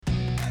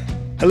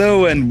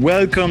Hello and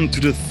welcome to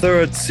the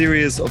third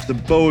series of the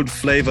Bold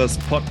Flavors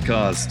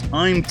podcast.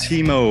 I'm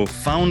Timo,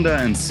 founder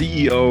and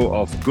CEO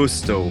of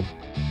Gusto.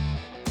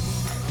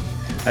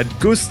 At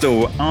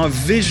Gusto, our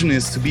vision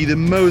is to be the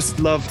most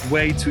loved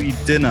way to eat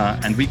dinner,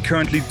 and we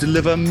currently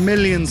deliver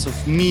millions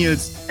of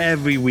meals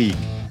every week.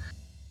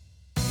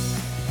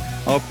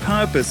 Our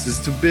purpose is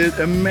to build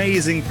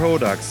amazing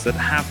products that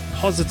have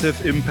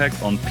positive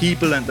impact on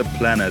people and the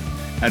planet,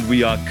 and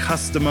we are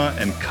customer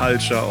and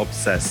culture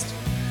obsessed.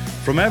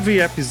 From every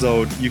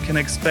episode, you can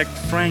expect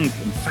frank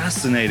and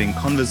fascinating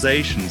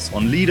conversations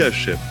on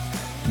leadership,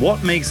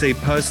 what makes a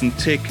person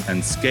tick,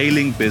 and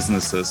scaling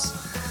businesses.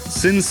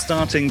 Since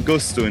starting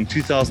Gusto in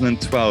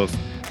 2012,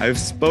 I have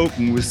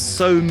spoken with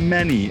so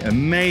many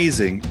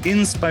amazing,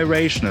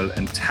 inspirational,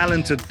 and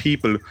talented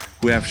people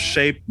who have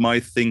shaped my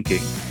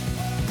thinking.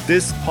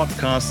 This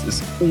podcast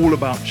is all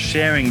about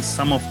sharing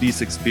some of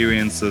these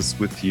experiences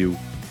with you.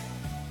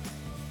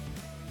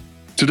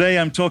 Today,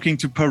 I'm talking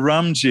to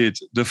Paramjit,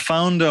 the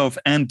founder of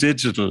Ant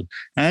Digital.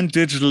 Ant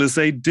Digital is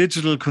a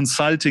digital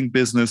consulting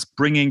business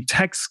bringing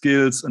tech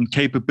skills and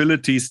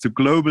capabilities to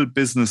global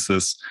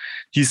businesses.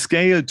 He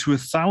scaled to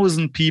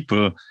 1,000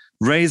 people,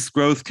 raised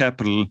growth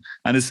capital,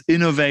 and is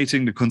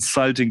innovating the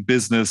consulting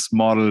business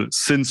model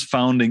since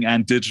founding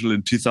Ant Digital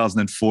in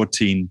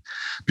 2014.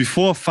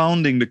 Before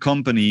founding the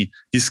company,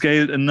 he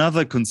scaled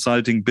another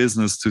consulting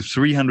business to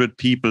 300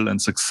 people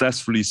and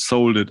successfully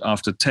sold it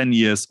after 10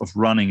 years of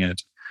running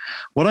it.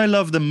 What I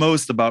love the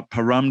most about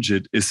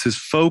Paramjit is his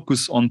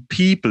focus on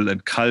people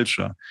and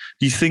culture.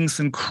 He thinks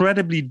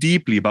incredibly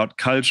deeply about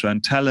culture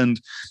and talent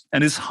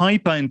and is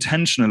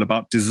hyper-intentional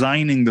about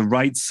designing the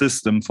right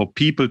system for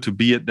people to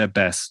be at their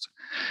best.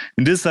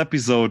 In this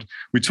episode,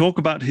 we talk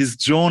about his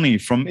journey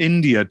from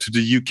India to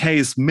the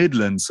UK's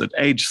Midlands at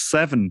age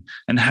 7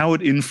 and how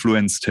it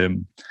influenced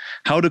him.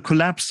 How the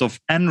collapse of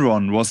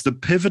Enron was the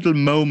pivotal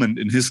moment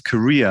in his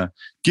career,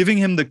 giving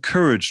him the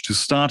courage to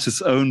start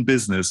his own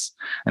business,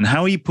 and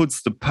how he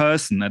puts the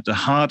person at the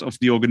heart of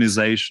the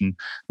organization,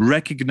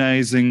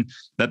 recognizing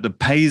that the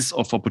pace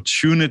of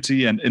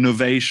opportunity and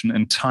innovation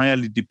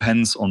entirely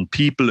depends on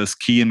people as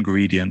key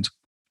ingredient.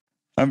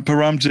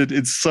 Paramjit,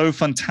 it's so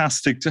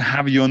fantastic to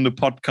have you on the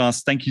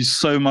podcast. Thank you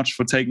so much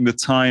for taking the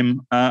time.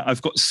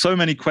 I've got so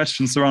many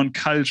questions around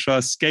culture,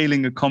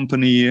 scaling a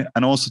company,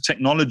 and also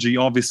technology,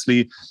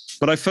 obviously.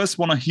 But I first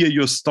want to hear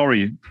your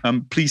story.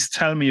 Please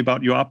tell me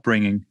about your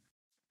upbringing.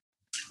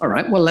 All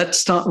right. Well, let's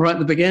start right at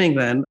the beginning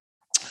then.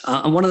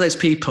 I'm one of those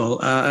people,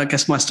 I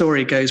guess my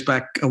story goes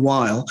back a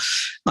while.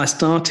 I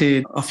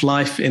started off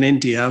life in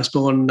India. I was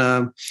born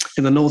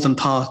in the northern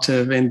part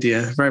of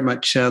India, very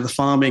much the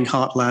farming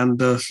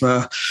heartland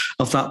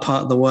of that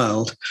part of the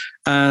world.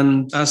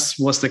 And as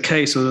was the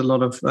case with a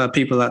lot of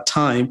people at that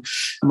time,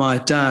 my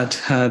dad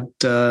had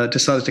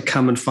decided to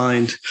come and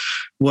find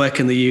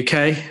work in the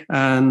UK.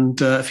 And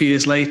a few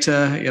years later,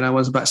 I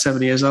was about 7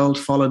 years old,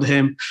 followed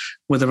him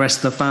with the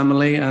rest of the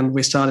family. And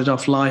we started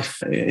off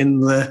life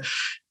in the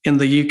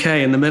UK,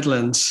 in the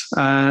Midlands.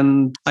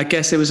 And I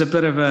guess it was a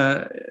bit of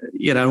a,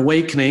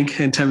 awakening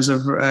in terms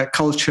of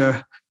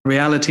culture,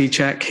 reality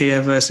check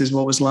here versus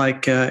what was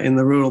like in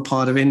the rural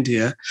part of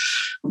India.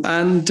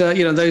 And,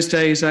 those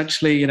days,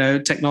 actually,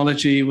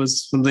 technology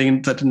was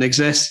something that didn't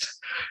exist.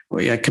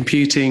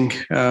 Computing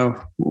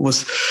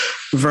was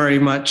very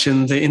much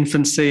in the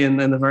infancy and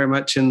then very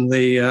much in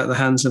the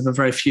hands of a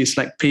very few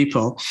select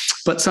people.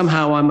 But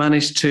somehow I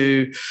managed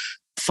to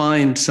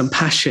find some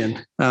passion,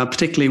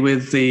 particularly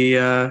with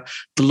the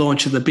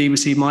launch of the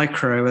BBC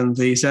Micro and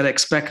the ZX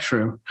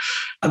Spectrum.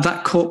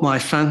 That caught my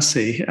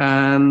fancy,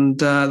 and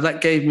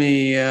that gave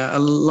me a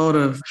lot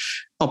of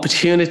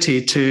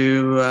opportunity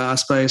to, I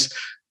suppose,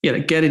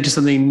 get into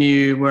something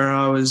new where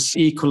I was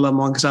equal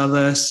amongst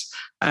others.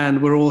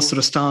 And we're all sort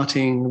of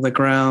starting the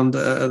ground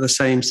at the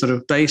same sort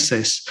of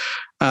basis.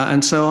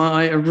 And so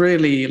I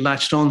really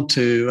latched on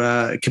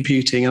to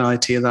computing and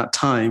IT at that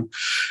time.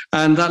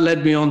 And that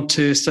led me on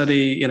to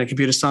study,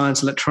 computer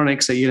science,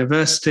 electronics at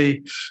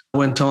university. I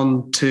went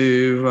on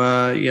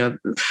to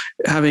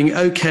having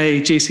okay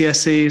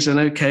GCSEs and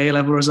okay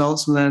A-level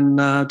results, and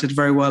then did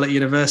very well at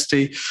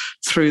university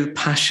through the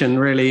passion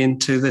really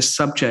into this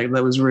subject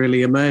that was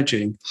really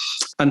emerging.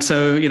 And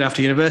so,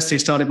 after university,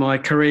 started my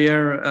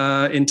career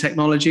in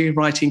technology,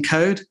 writing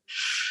code.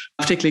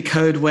 Particularly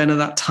code when at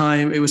that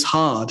time it was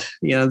hard.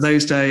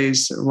 Those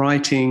days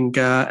writing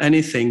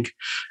anything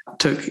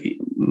took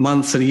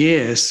months and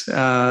years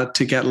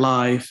to get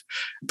live.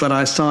 But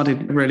I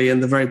started really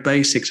in the very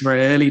basics,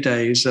 very early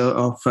days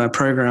of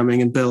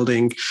programming and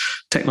building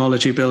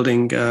technology,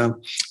 building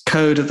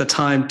code at the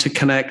time to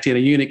connect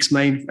Unix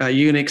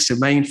to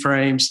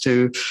mainframes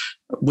to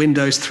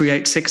Windows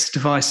 386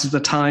 devices at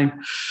the time.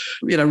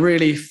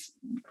 Really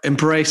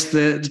embraced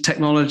the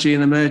technology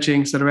and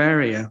emerging sort of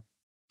area.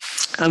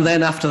 And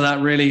then after that,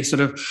 really sort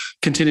of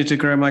continued to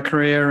grow my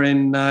career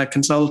in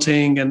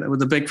consulting and with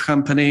the big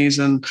companies,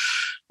 and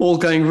all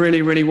going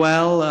really, really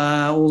well.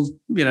 All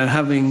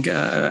having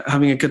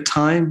a good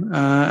time.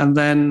 And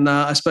then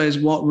I suppose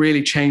what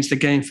really changed the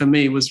game for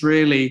me was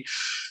really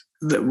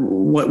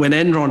when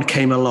Enron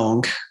came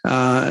along,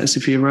 as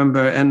if you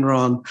remember,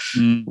 Enron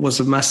was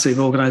a massive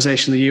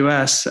organization in the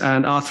US,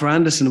 and Arthur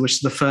Andersen, which is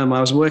the firm I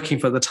was working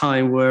for at the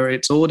time, were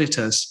its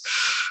auditors.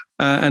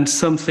 And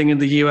something in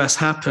the US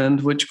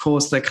happened which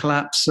caused the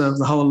collapse of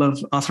the whole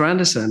of Arthur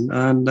Andersen.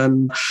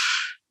 And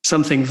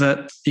something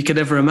that you could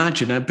never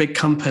imagine, a big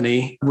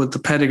company with the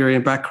pedigree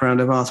and background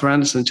of Arthur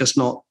Andersen just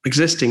not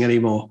existing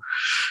anymore.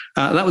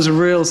 That was a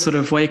real sort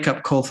of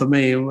wake-up call for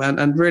me,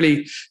 and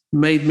really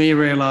made me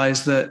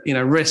realize that,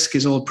 risk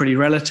is all pretty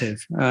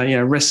relative.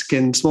 Risk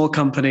in small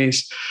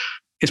companies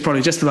is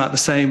probably just about the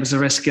same as the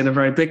risk in a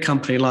very big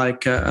company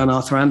like an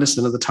Arthur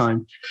Andersen at the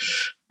time.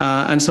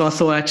 And so I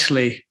thought,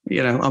 actually,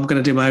 I'm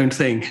going to do my own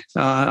thing.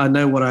 I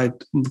know what I'm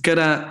good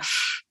at.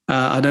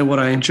 I know what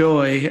I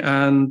enjoy,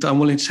 and I'm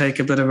willing to take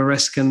a bit of a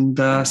risk and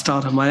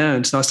start on my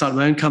own. So I started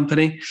my own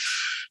company,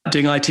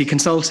 doing IT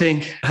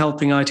consulting,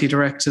 helping IT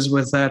directors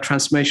with their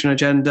transformation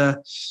agenda.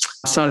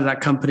 I started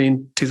that company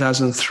in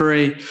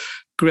 2003,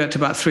 grew up to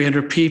about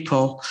 300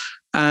 people.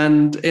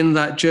 And in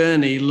that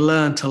journey,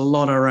 learned a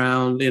lot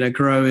around,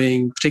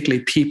 growing,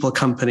 particularly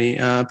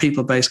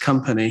people-based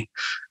company.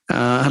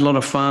 Had a lot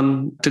of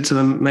fun, did some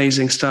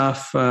amazing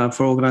stuff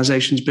for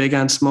organizations, big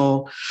and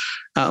small,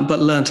 but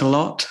learned a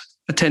lot.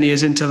 10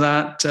 years into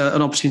that,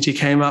 an opportunity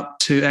came up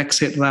to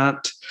exit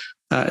that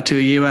to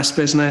a US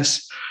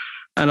business.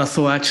 And I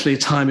thought, actually,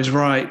 time is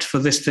right for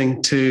this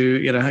thing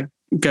to,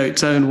 go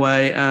its own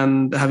way.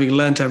 And having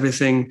learned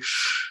everything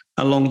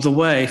along the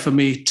way, for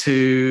me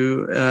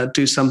to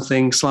do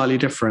something slightly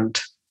different.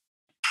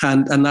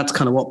 And that's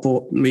kind of what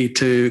brought me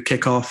to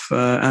kick off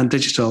And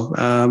Digital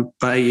about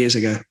 8 years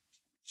ago.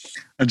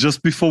 And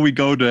just before we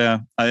go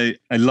there, I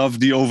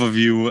love the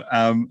overview.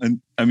 And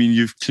I mean,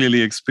 you've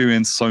clearly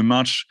experienced so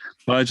much,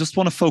 but I just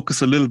want to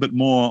focus a little bit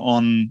more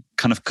on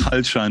kind of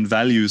culture and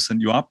values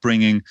and your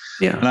upbringing.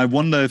 Yeah. And I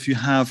wonder if you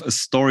have a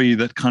story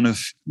that kind of,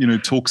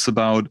 talks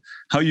about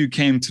how you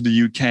came to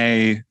the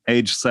UK,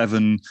 age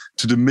 7,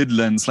 to the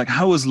Midlands. Like,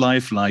 how was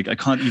life like? I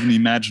can't even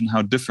imagine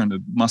how different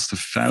it must have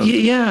felt.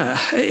 Yeah.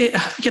 Like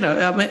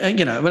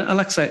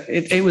I say,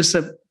 it was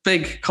a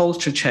big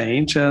culture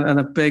change and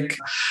a big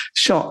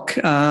shock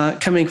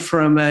coming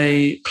from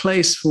a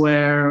place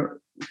where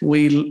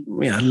we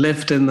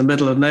lived in the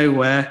middle of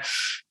nowhere.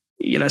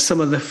 Some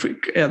of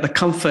the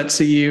comforts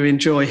that you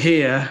enjoy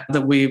here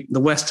that the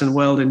Western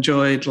world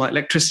enjoyed, like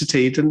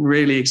electricity, didn't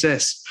really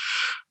exist.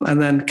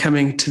 And then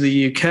coming to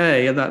the UK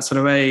at that sort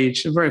of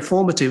age, very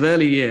formative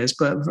early years,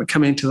 but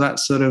coming to that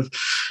sort of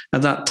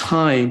at that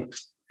time,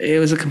 it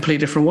was a completely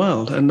different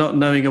world, and not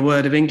knowing a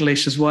word of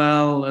English as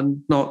well,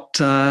 and not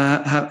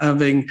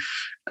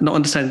not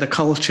understanding the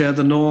culture,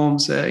 the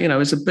norms. It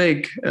was a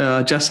big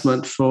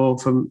adjustment for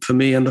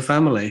me and the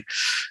family,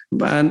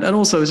 and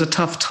also it was a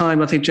tough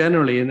time, I think,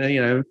 generally.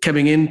 And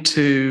coming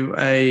into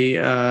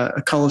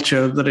a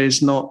culture that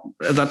is not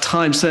at that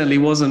time certainly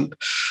wasn't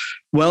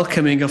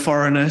welcoming of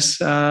foreigners.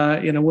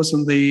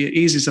 Wasn't the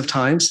easiest of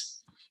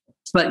times.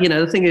 But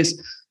the thing is,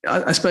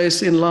 I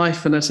suppose in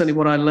life, and that's certainly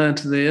what I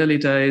learned in the early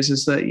days,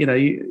 is that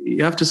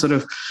you have to sort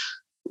of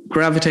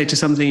gravitate to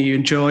something you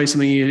enjoy,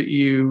 something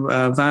you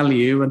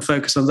value, and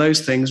focus on those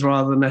things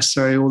rather than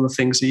necessarily all the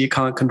things that you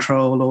can't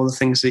control or the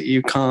things that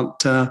you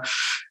can't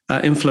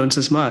influence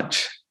as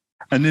much.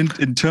 And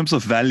in terms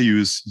of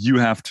values you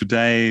have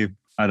today,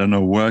 I don't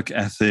know, work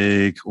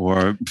ethic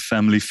or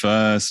family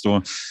first,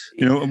 or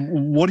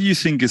what do you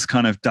think is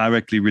kind of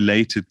directly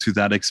related to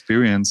that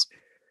experience?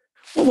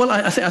 Well,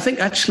 I think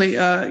actually,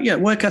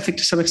 work ethic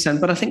to some extent,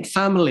 but I think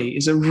family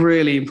is a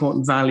really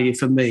important value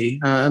for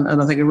me,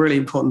 and I think a really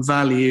important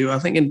value, I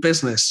think, in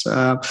business.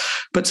 But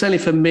certainly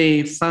for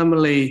me,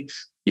 family,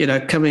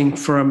 coming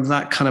from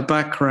that kind of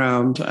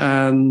background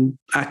and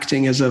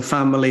acting as a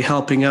family,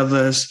 helping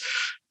others,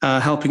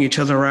 helping each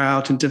other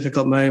out in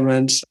difficult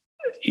moments.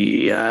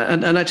 Yeah,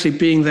 and actually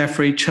being there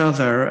for each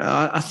other,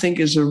 I think,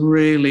 is a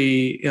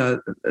really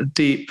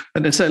deep,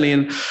 and certainly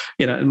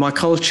in my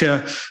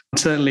culture,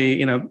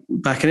 certainly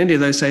back in India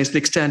those days, the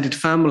extended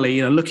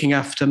family, looking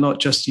after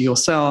not just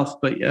yourself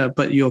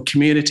but your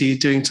community,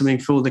 doing something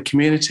for the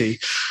community,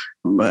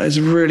 is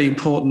a really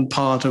important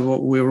part of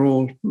what we're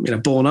all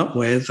born up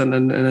with, and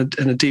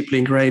a deeply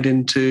ingrained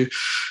into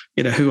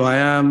who I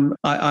am.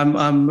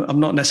 I'm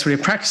not necessarily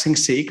a practicing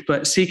Sikh,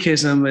 but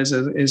Sikhism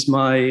is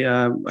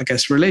my I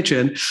guess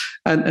religion,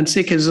 and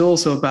Sikh is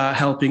also about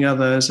helping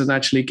others and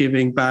actually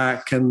giving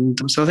back. And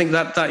so I think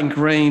that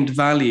ingrained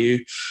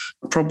value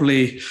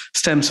probably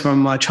stems from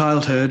my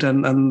childhood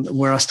and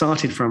where I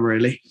started from,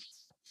 really.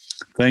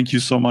 Thank you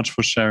so much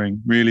for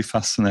sharing. Really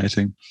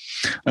fascinating.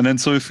 And then,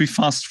 so if we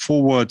fast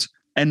forward,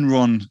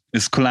 Enron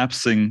is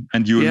collapsing,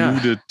 and you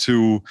alluded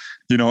to,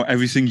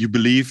 everything you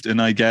believed in,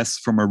 I guess,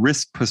 from a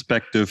risk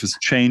perspective is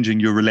changing.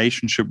 Your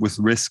relationship with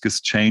risk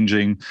is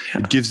changing.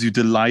 Yeah. It gives you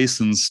the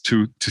license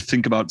to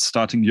think about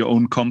starting your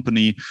own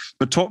company.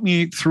 But talk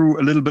me through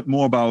a little bit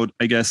more about,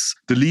 I guess,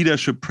 the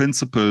leadership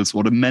principles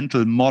or the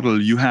mental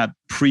model you had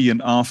pre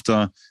and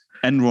after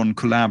Enron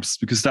collapsed,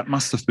 because that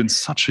must have been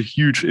such a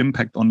huge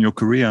impact on your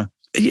career.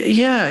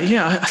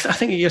 Yeah. I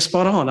think you're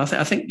spot on. I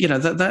think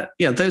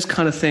those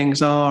kind of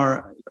things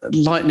are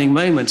lightning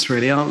moments,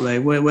 really, aren't they?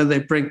 Where they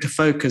bring to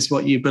focus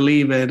what you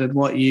believe in and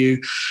what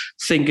you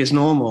think is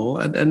normal.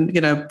 And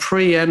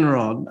pre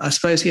Enron, I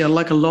suppose,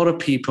 like a lot of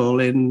people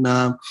in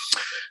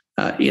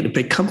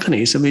big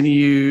companies. I mean,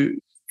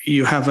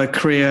 you have a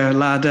career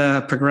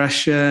ladder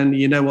progression,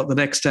 you know what the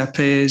next step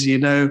is, you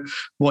know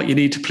what you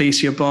need to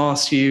please your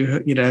boss,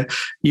 you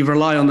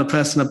rely on the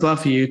person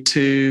above you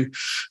to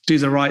do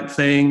the right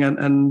thing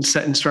and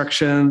set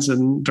instructions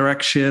and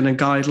direction and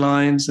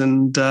guidelines.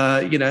 And,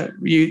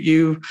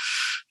 you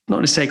not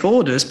only take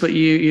orders, but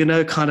you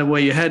know kind of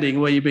where you're heading,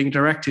 where you're being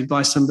directed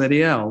by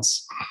somebody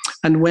else.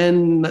 And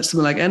when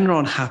something like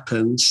Enron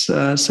happens,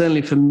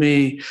 certainly for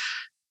me,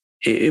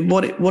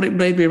 what it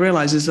made me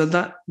realize is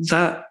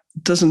that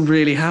doesn't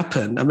really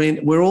happen. I mean,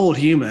 we're all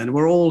human.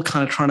 We're all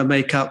kind of trying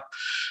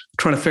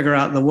to figure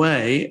out the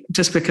way.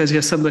 Just because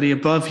you're somebody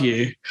above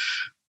you,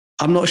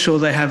 I'm not sure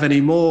they have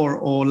any more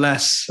or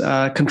less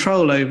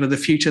control over the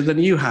future than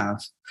you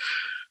have.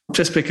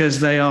 Just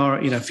because they are,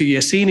 a few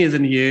years senior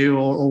than you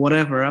or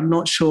whatever, I'm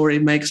not sure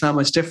it makes that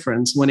much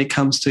difference when it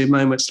comes to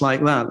moments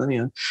like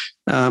that.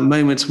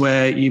 Moments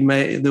where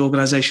the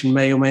organization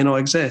may or may not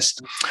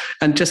exist.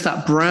 And just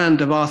that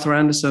brand of Arthur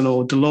Andersen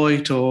or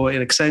Deloitte or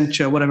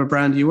Accenture, whatever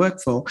brand you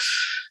work for,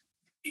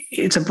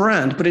 it's a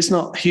brand, but it's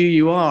not who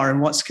you are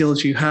and what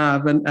skills you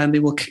have. And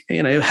it will,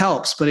 it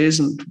helps, but it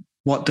isn't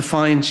what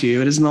defines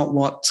you. It is not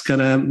what's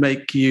going to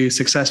make you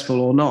successful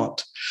or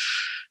not.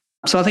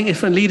 So I think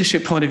from a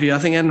leadership point of view, I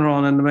think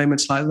Enron and the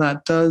moments like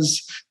that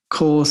does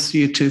cause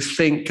you to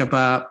think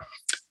about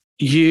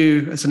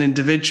you as an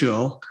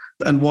individual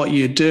and what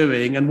you're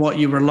doing and what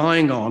you're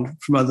relying on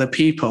from other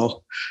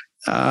people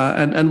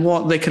and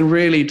what they can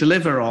really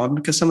deliver on.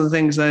 Because some of the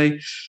things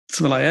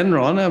something like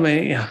Enron, I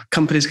mean,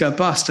 companies go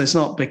bust. It's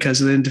not because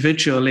the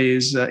individual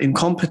is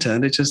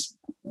incompetent. It's just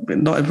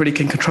not everybody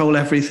can control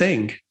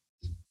everything.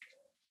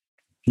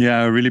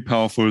 Yeah, really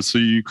powerful. So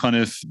you kind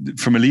of,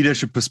 from a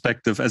leadership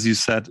perspective, as you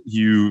said,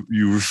 you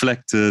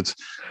reflected,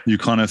 you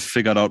kind of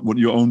figured out what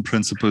your own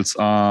principles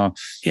are,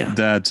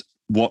 that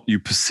what you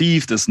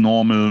perceived as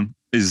normal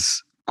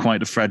is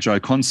quite a fragile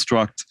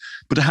construct.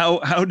 But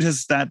how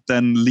does that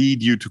then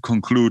lead you to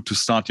conclude to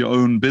start your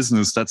own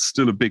business? That's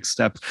still a big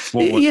step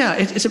forward. Yeah,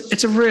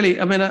 it's a really,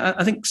 I mean,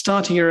 I think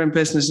starting your own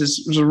business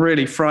is a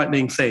really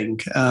frightening thing.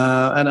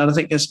 And I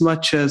think as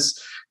much as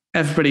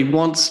everybody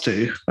wants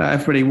to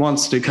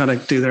kind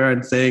of do their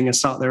own thing and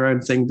start their own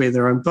thing, be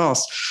their own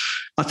boss,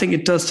 I think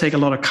it does take a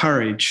lot of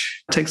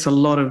courage. It takes a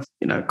lot of,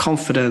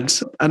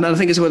 confidence. And I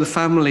think it's where the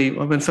family,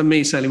 I mean, for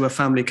me, certainly where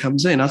family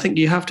comes in. I think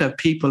you have to have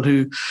people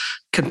who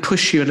can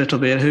push you a little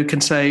bit, who can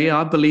say,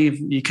 I believe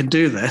you can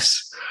do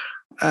this.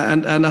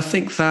 And I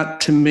think that,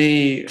 to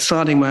me,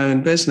 starting my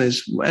own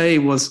business,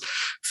 was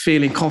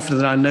feeling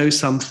confident that I know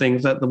something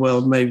that the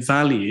world may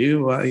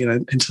value,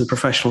 into the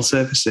professional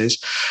services.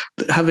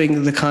 But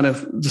having the kind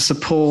of the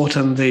support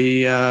and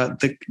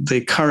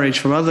the courage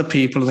from other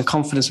people and the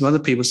confidence from other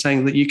people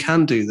saying that you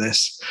can do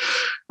this.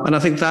 And I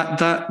think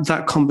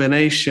that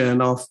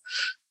combination of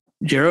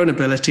your own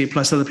ability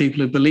plus other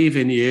people who believe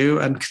in you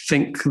and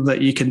think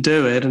that you can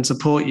do it and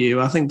support you,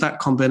 I think that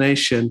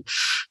combination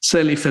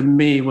certainly for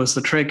me was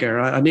the trigger.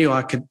 I knew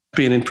I could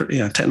be in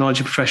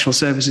technology professional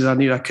services. I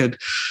knew I could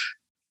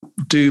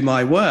do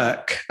my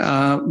work,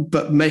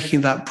 but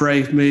making that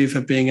brave move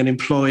of being an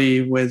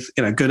employee with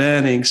good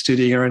earnings to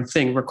do your own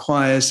thing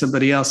requires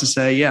somebody else to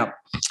say, yeah,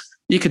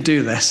 you could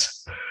do this.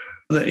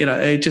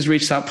 It just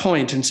reached that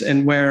point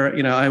and where,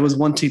 I was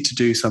wanting to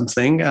do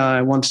something.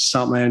 I wanted to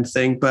start my own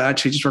thing, but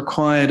actually just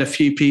required a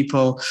few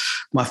people,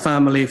 my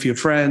family, a few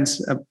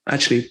friends,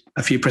 actually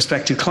a few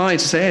prospective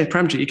clients to say, hey,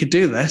 Paramjit, you could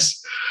do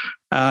this.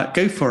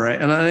 Go for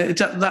it. And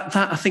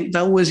I think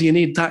that always you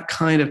need that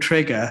kind of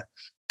trigger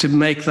to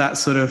make that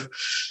sort of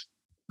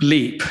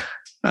leap.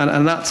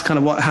 And that's kind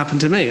of what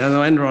happened to me. I know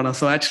Enron, I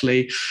thought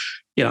actually,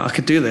 I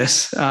could do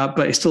this,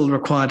 but it still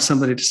required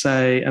somebody to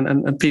say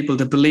and people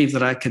to believe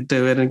that I could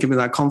do it and give me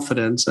that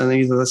confidence. And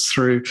either that's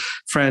through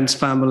friends,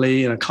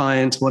 family,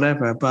 clients,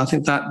 whatever. But I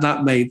think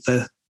that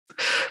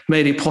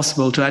made it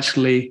possible to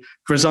actually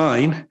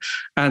resign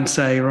and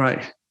say,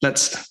 right,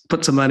 let's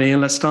put some money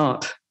and let's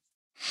start.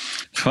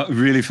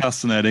 Really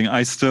fascinating.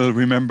 I still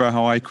remember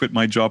how I quit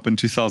my job in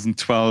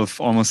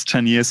 2012, almost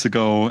 10 years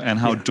ago, and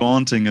how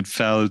daunting it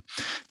felt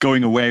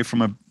going away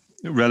from a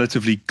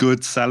relatively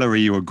good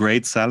salary or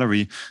great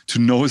salary to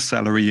no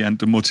salary and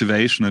the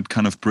motivation it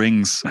kind of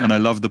brings. And I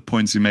love the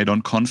points you made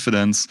on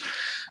confidence.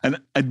 And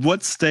at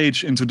what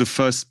stage into the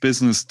first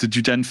business did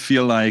you then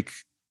feel like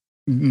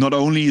not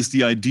only is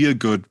the idea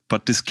good,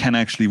 but this can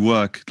actually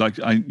work? Like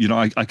I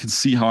can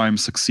see how I'm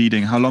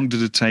succeeding. How long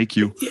did it take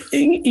you?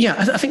 Yeah,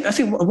 I think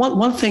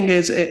one thing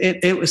is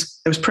it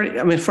was pretty.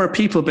 I mean, for a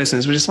people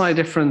business, which is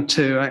slightly different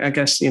to I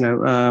guess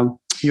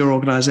your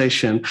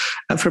organization.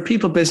 For a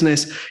people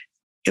business,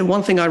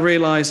 one thing I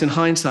realized in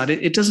hindsight,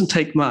 it doesn't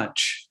take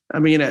much. I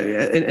mean,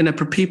 in a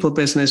people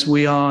business,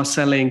 we are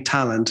selling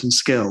talent and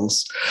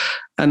skills.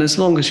 And as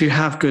long as you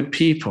have good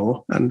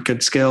people and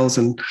good skills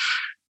and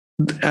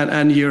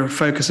you're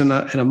focused in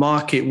a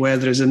market where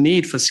there is a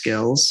need for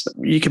skills,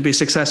 you can be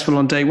successful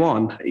on day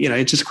one.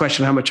 It's just a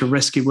question of how much a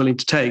risk you're willing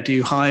to take. Do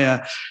you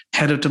hire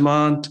head of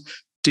demand?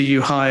 Do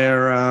you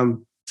hire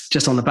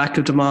just on the back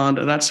of demand?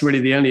 That's really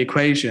the only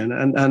equation.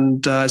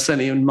 And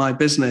certainly in my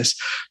business,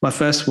 my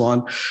first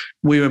one,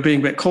 we were being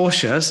a bit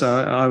cautious.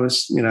 I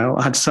was,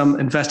 I had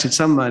invested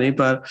some money,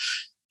 but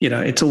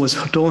it's always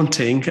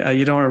daunting.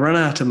 You don't want to run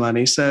out of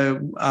money. So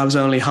I was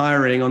only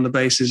hiring on the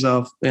basis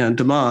of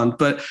demand,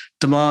 but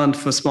demand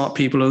for smart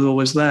people was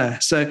always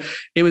there. So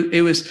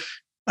it was,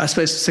 I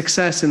suppose,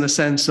 success in the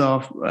sense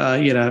of,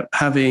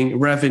 having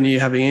revenue,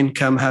 having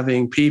income,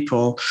 having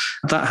people.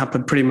 That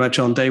happened pretty much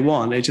on day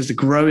one. It's just the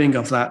growing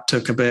of that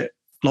took a bit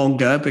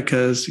longer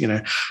because,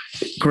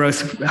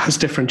 growth has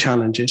different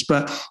challenges.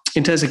 But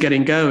in terms of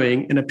getting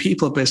going in a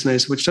people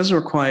business, which doesn't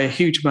require a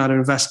huge amount of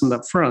investment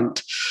up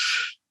front,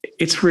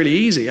 it's really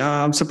easy.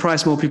 I'm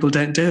surprised more people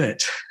don't do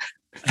it.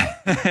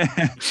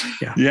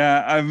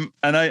 Yeah.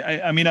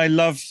 I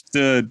love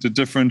the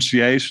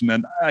differentiation,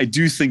 and I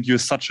do think you're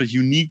such a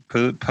unique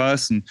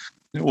person,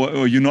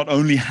 or you not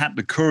only had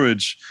the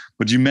courage,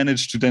 but you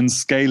managed to then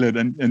scale it.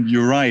 And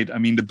you're right. I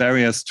mean, the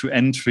barriers to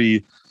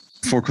entry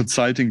for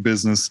consulting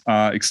business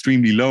are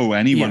extremely low.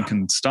 Anyone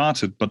can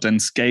start it, but then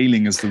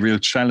scaling is the real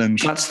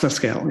challenge. That's the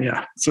scale,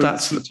 yeah. So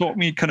talk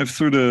me kind of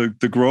through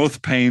the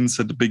growth pains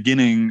at the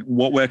beginning.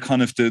 What were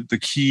kind of the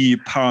key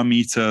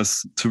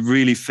parameters to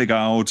really figure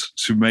out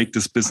to make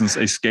this business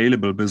a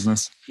scalable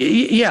business?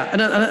 Yeah,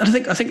 and I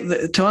think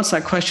that to answer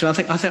that question, I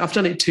think I've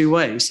done it two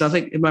ways. So I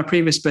think in my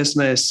previous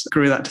business,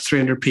 grew that to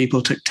 300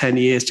 people, took 10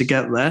 years to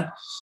get there.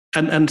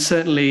 And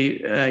certainly,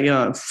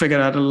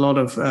 figured out a lot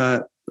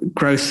of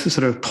growth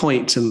sort of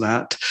points in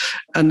that.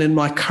 And in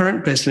my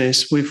current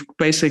business, we've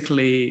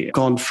basically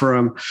gone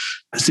from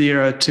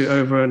 0 to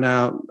over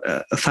now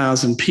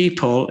 1,000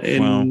 people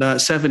in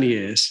 7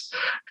 years.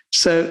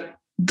 So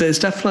there's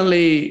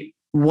definitely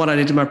what I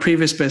did in my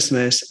previous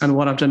business and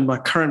what I've done in my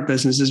current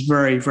business is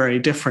very, very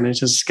different in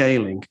terms of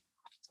scaling.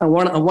 And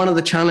one of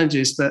the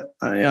challenges that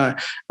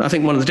I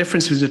think one of the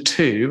differences between the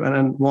two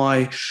and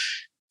why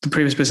the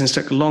previous business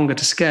took longer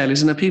to scale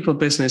is in a people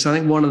business. I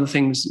think one of the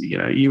things,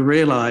 you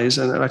realize,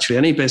 and actually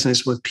any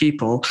business with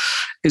people,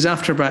 is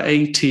after about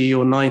 80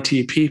 or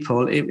 90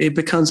 people, it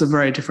becomes a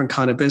very different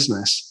kind of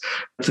business.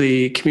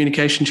 The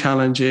communication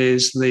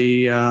challenges,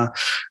 the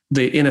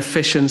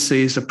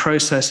inefficiencies, the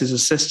processes, the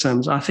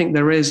systems, I think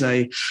there is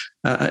an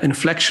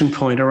inflection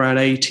point around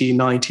 80,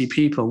 90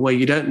 people where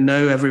you don't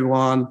know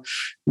everyone,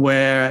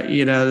 where,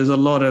 there's a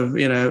lot of,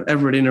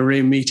 everybody in a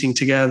room meeting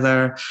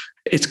together.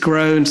 It's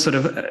grown sort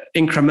of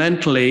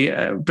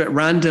incrementally, but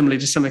randomly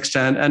to some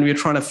extent, and we're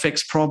trying to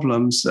fix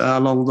problems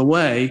along the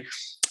way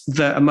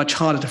that are much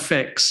harder to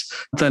fix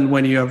than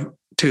when you have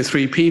 2 or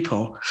 3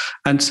 people.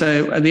 And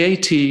so at the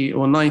 80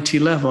 or 90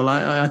 level,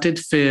 I did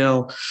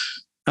feel,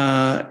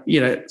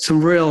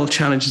 some real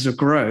challenges of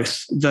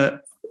growth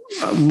that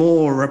are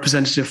more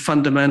representative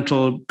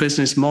fundamental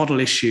business model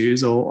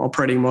issues or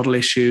operating model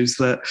issues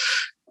that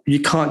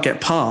you can't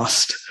get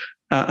past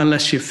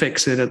unless you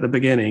fix it at the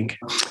beginning.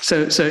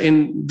 So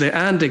in the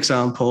and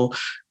example,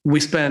 we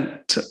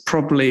spent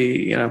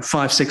probably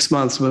 5-6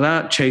 months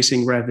without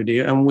chasing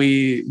revenue, and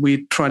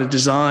we try to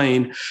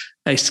design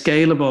a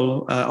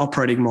scalable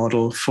operating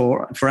model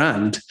for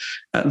and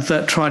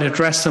that try to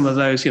address some of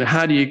those.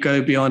 How do you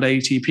go beyond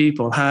 80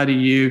 people? How do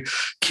you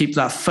keep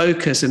that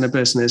focus in a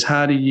business?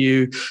 How do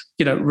you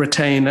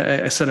retain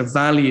a set of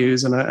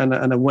values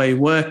and a way of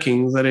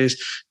working that is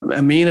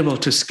amenable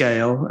to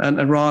scale?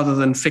 And rather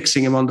than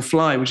fixing them on the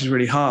fly, which is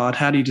really hard,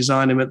 how do you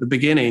design them at the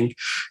beginning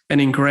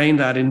and ingrain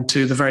that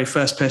into the very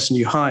first person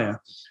you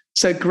hire?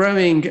 So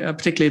growing,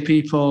 particularly a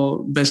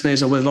people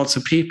business or with lots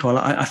of people,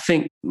 I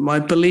think my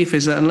belief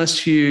is that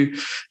unless you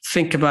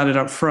think about it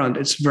up front,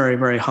 it's very,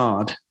 very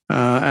hard.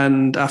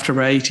 And after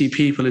about 80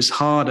 people, it's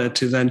harder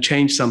to then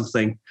change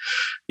something.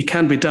 It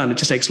can be done. It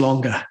just takes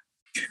longer.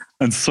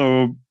 And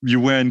so you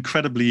were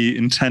incredibly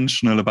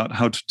intentional about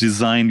how to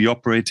design the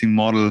operating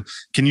model.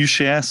 Can you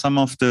share some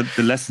of the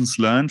lessons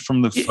learned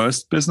from the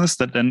first business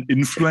that then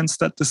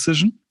influenced that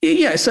decision?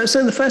 Yeah. So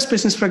in the first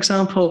business, for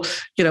example,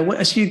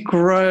 as you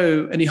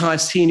grow and you hire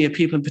senior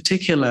people in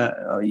particular,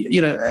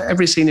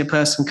 every senior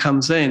person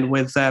comes in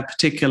with their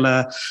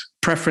particular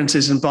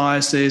preferences and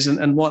biases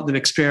and what they've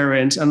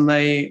experienced, and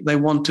they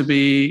want to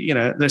be,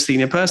 they're a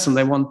senior person.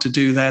 They want to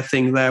do their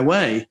thing their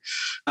way.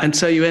 And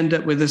so you end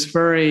up with this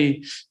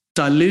very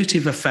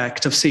dilutive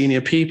effect of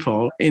senior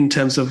people in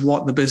terms of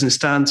what the business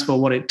stands for,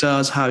 what it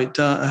does, how it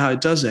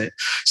does it.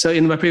 So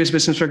in my previous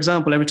business, for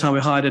example, every time we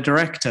hired a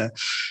director,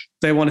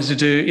 they wanted to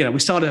do, we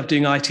started off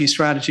doing IT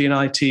strategy and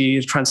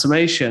IT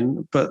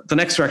transformation, but the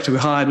next director we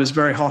hired was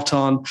very hot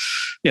on,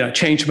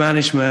 change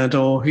management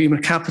or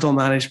human capital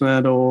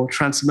management or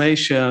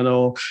transformation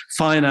or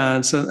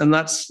finance. And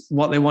that's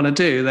what they want to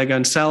do. They go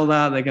and sell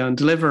that, they go and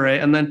deliver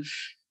it. And then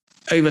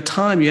over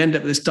time, you end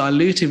up with this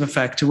dilutive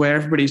effect to where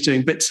everybody's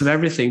doing bits of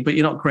everything, but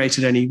you're not great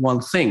at any one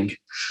thing.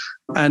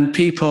 And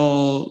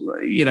people,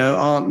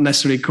 aren't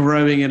necessarily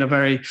growing in a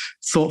very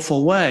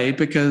thoughtful way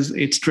because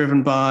it's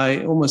driven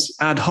by almost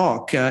ad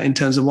hoc in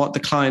terms of what the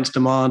clients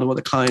demand or what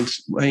the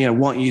clients,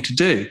 want you to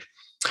do.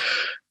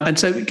 And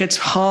so it gets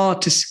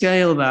hard to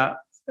scale that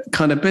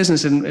kind of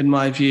business, in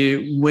my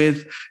view,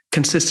 with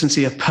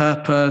consistency of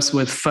purpose,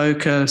 with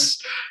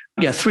focus.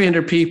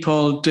 300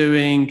 people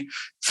doing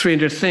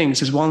 300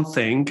 things is one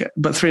thing,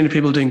 but 300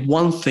 people doing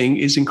one thing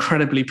is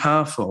incredibly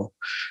powerful.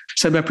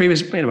 So my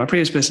previous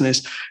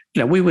business,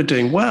 we were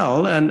doing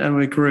well and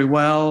we grew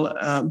well,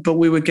 but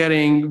we were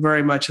getting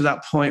very much at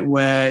that point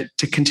where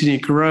to continue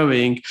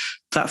growing,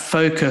 that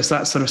focus,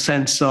 that sort of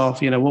sense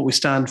of, what we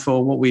stand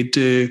for, what we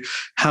do,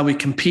 how we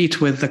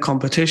compete with the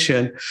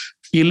competition,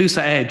 you lose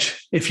that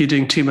edge if you're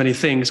doing too many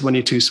things when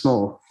you're too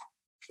small.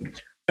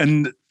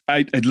 And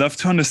I'd love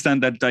to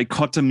understand that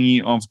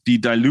dichotomy of the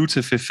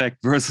dilutive effect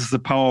versus the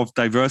power of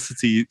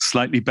diversity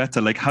slightly better.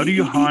 Like, how do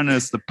you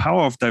harness the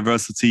power of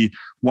diversity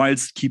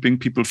whilst keeping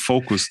people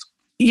focused?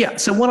 Yeah.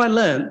 So what I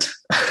learned,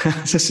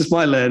 this is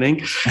my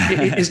learning,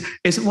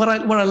 is what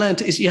I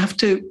learned is you have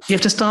to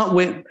start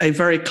with a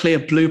very clear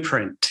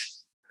blueprint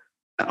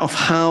of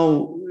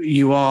how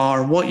you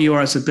are, what you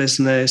are as a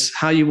business,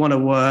 how you want to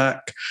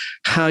work,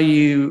 how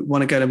you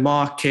want to go to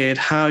market,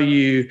 how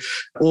you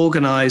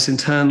organize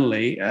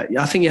internally.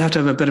 I think you have to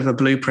have a bit of a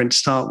blueprint to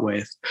start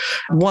with.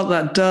 What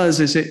that does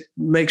is it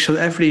makes sure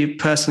that every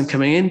person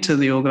coming into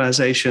the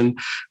organization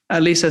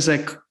at least has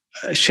a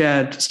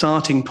shared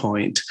starting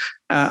point,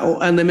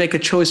 and they make a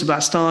choice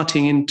about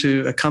starting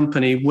into a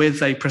company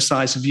with a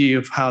precise view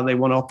of how they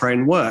want to operate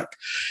and work.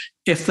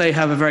 If they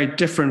have a very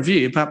different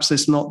view, perhaps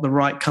it's not the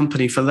right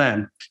company for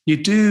them. You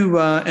do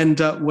end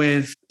up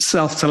with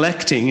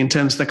self-selecting in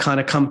terms of the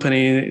kind of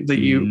company that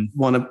you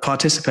want to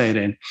participate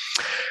in.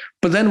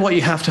 But then what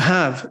you have to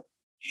have,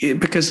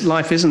 because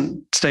life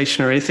isn't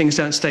stationary, things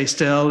don't stay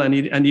still, and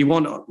you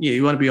want to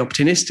be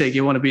opportunistic,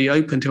 you want to be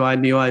open to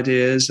new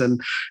ideas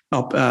and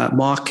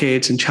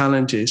markets and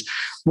challenges.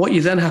 What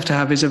you then have to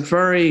have is a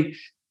very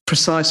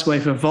precise way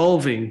of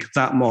evolving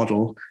that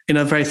model in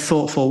a very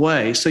thoughtful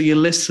way. So you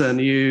listen,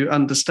 you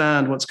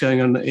understand what's going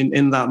on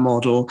in that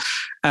model,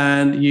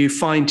 and you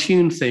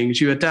fine-tune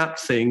things, you adapt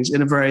things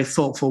in a very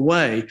thoughtful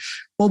way.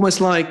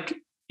 Almost like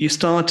you're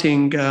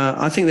starting,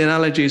 I think the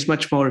analogy is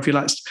much more,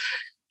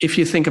 if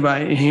you think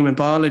about human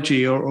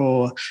biology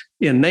or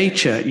in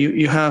nature,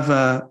 you have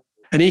an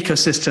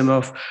ecosystem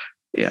of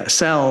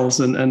cells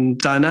and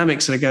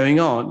dynamics that are going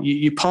on.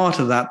 You're part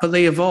of that, but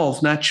they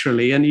evolve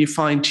naturally and you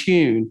fine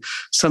tune.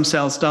 Some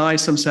cells die,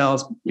 some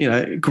cells,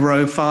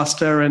 grow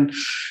faster. And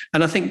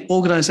I think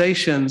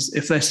organizations,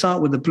 if they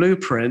start with the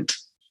blueprint,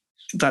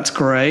 that's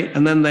great.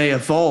 And then they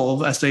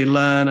evolve as they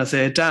learn, as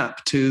they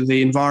adapt to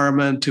the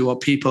environment, to what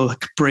people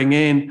bring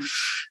in.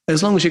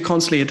 As long as you're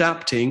constantly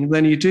adapting,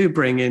 then you do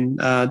bring in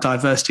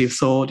diversity of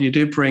thought, you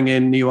do bring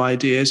in new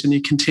ideas, and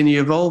you continue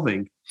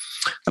evolving.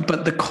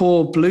 But the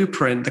core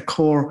blueprint, the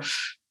core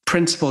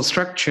principle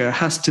structure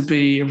has to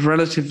be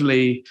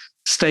relatively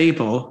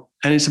stable,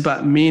 and it's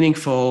about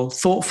meaningful,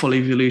 thoughtful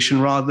evolution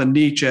rather than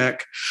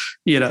knee-jerk,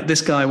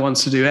 this guy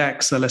wants to do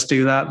X, so let's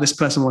do that. This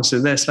person wants to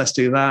do this, let's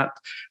do that.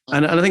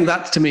 And I think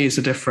that, to me, is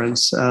the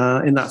difference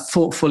in that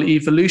thoughtful,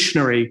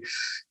 evolutionary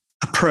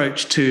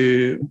approach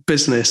to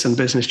business and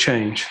business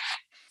change.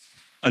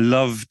 I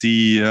love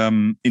the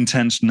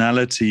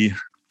intentionality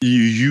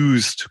you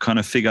use to kind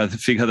of figure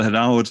that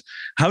out.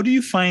 How do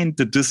you find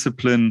the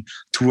discipline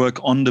to work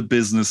on the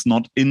business,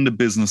 not in the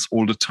business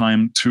all the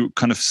time, to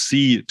kind of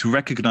to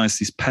recognize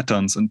these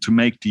patterns and to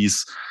make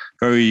these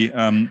very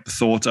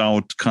thought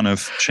out kind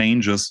of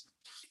changes?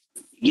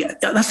 Yeah,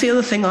 that's the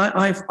other thing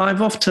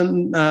I've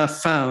often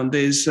found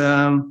is,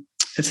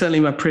 it's certainly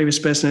my previous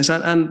business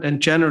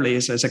and generally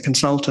as a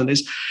consultant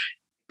is,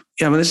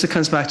 this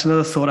comes back to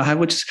another thought I had,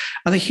 which is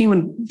I think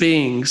human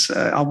beings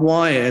are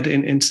wired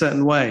in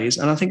certain ways.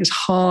 And I think it's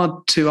hard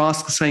to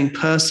ask the same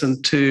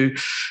person to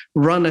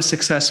run a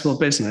successful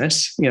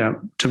business,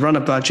 to run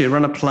a budget,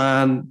 run a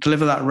plan,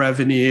 deliver that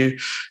revenue,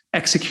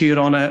 execute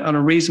on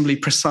a reasonably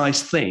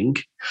precise thing.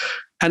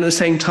 And at the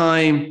same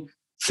time,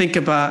 think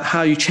about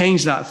how you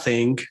change that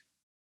thing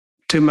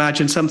to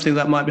imagine something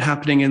that might be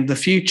happening in the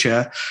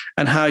future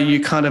and how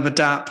you kind of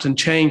adapt and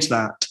change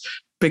that.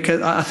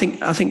 Because I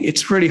think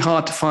it's really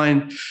hard to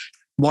find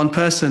one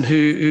person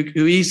who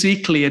is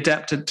equally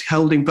adept at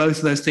holding both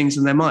of those things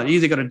in their mind. You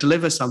either got to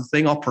deliver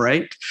something,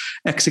 operate,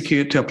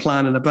 execute to a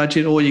plan and a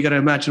budget, or you got to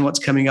imagine what's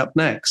coming up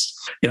next.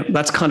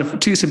 That's kind of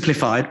too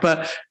simplified.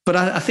 But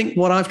I think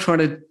what I've tried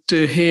to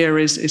do here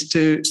is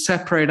to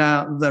separate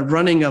out the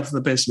running of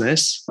the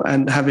business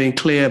and having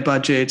clear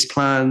budgets,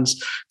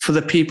 plans for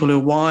the people who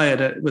are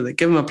wired it.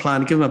 Give them a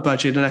plan, give them a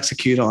budget, and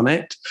execute on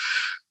it.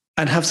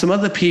 And have some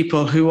other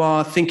people who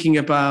are thinking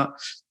about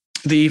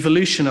the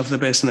evolution of the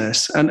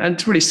business and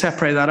to really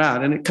separate that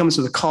out. And it comes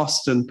with a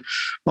cost and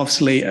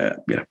obviously,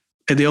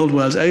 in the old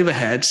world's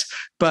overheads,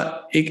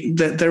 but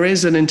there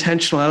is an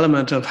intentional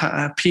element of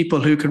people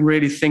who can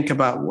really think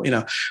about,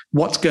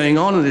 what's going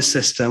on in this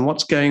system,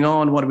 what's going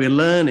on, what are we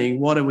learning,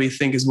 what do we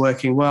think is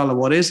working well and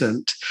what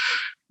isn't,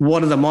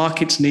 what are the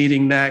markets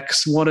needing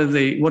next, what are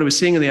we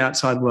seeing in the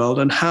outside world,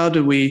 and how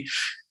do we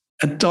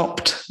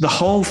adopt the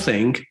whole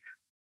thing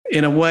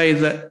in a way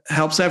that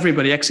helps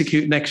everybody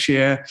execute next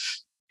year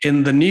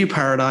in the new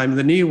paradigm,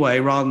 the new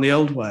way, rather than the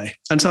old way.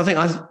 And so I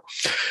think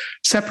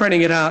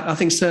separating it out, I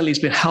think certainly has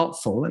been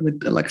helpful.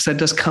 Like I said, it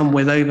does come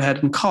with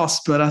overhead and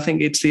cost, but I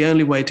think it's the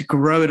only way to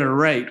grow at a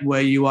rate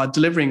where you are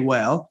delivering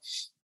well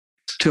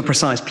to a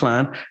precise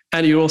plan,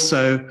 and you're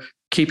also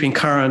keeping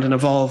current and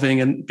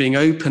evolving and being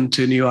open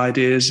to new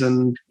ideas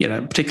and,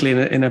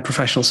 particularly in a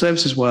professional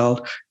services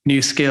world,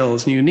 new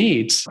skills, new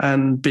needs,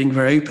 and being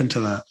very open to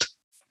that.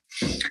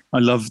 I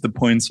love the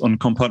points on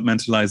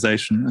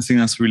compartmentalization. I think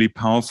that's really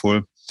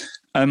powerful.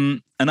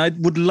 And I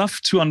would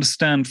love to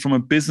understand from a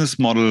business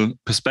model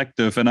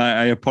perspective, and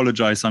I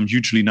apologize, I'm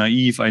hugely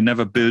naive. I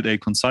never built a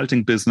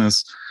consulting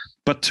business.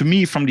 But to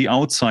me, from the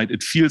outside,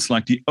 it feels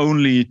like the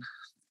only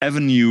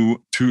avenue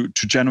to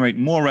generate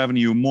more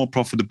revenue, more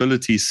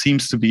profitability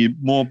seems to be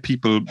more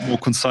people, more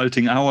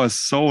consulting hours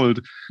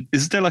sold.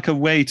 Is there like a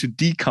way to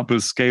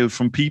decouple scale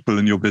from people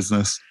in your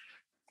business?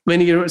 I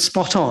mean, you're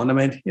spot on. I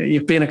mean,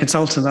 you've been a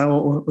consultant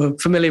or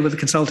familiar with the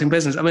consulting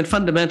business. I mean,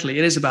 fundamentally,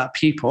 it is about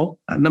people,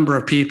 a number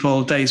of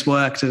people, days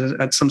worked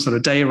at some sort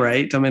of day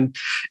rate. I mean,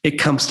 it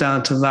comes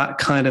down to that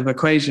kind of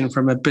equation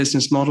from a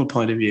business model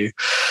point of view.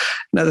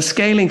 Now, the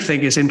scaling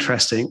thing is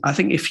interesting. I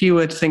think if you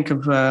were to think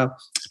of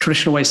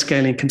traditional way of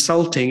scaling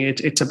consulting,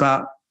 it's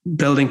about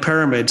building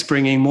pyramids,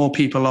 bringing more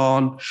people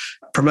on,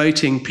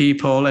 promoting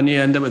people, and you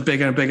end up with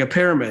bigger and bigger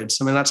pyramids.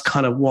 I mean, that's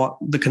kind of what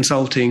the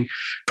consulting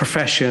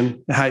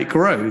profession, how it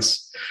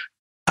grows.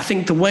 I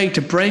think the way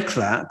to break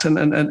that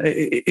and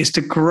is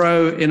to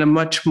grow in a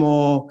much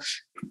more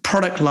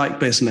product-like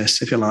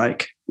business, if you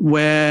like,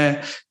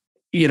 where,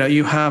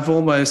 you have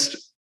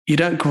you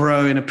don't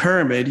grow in a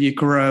pyramid, you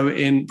grow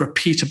in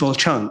repeatable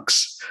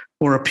chunks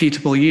or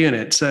repeatable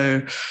units.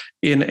 So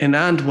in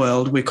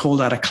AndWorld, we call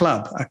that a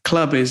club. A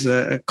club is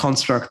a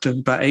construct of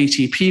about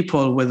 80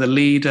 people with a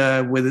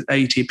leader, with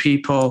 80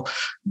 people,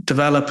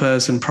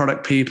 developers and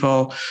product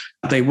people.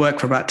 They work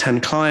for about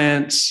 10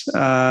 clients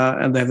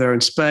and they have their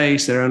own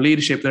space, their own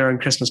leadership, their own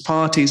Christmas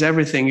parties.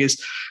 Everything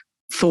is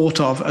thought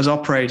of as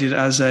operated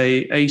as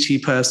a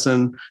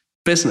 80-person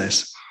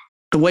business.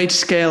 The way to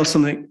scale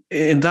something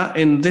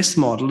in this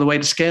model, the way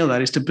to scale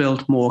that is to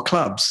build more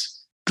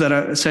clubs that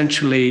are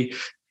essentially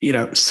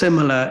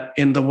similar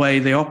in the way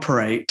they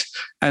operate,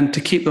 and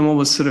to keep them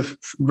always sort of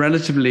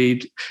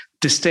relatively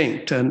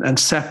distinct and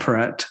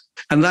separate.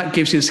 And that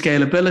gives you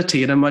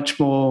scalability in a much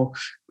more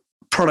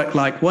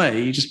product-like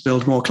way. You just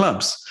build more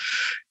clubs.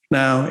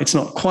 Now, it's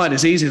not quite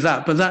as easy as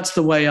that, but that's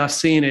the way I've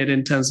seen it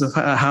in terms of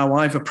how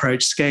I've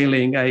approached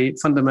scaling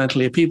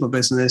fundamentally a people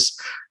business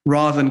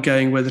rather than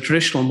going with a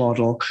traditional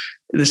model.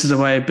 This is a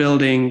way of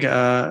building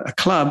a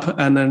club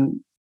and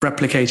then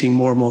replicating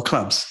more and more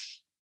clubs.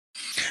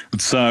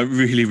 It's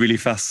really, really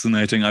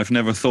fascinating. I've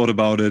never thought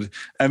about it.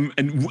 And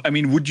I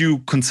mean, would you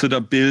consider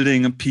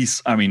building a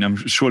piece? I mean, I'm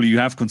surely you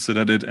have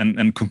considered it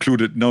and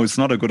concluded, no, it's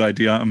not a good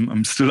idea.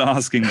 I'm still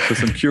asking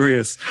because I'm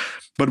curious.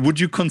 But would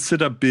you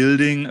consider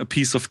building a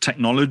piece of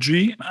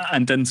technology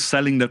and then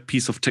selling that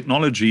piece of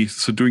technology?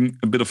 So doing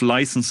a bit of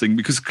licensing,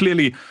 because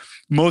clearly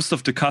most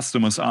of the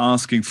customers are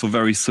asking for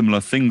very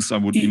similar things, I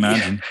would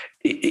imagine.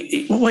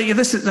 Well, yeah,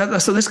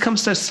 this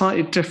comes to a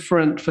slightly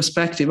different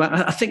perspective.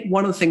 I think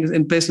one of the things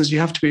in business, you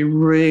have to be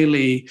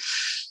really,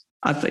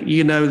 I think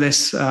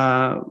this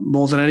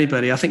more than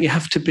anybody, I think you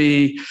have to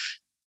be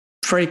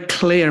very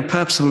clear and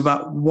purposeful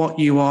about what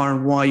you are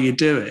and why you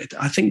do it.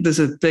 I think there's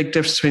a big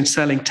difference between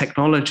selling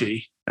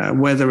technology,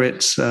 whether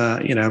it's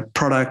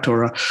product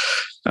or a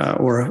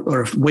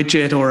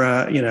widget or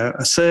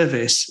a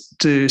service,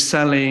 to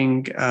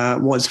selling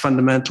what's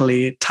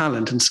fundamentally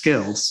talent and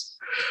skills.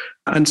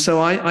 And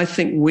so I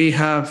think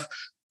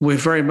we're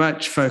very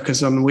much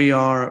focused on, we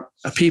are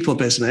a people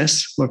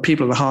business. We're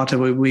people at the heart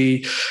of it.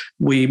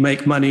 We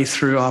make money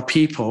through our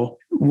people.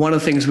 One of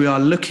the things we are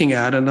looking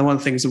at, and one of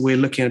the things that we're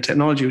looking at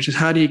technology, which is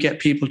how do you get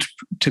people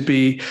to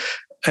be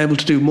able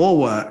to do more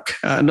work?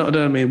 I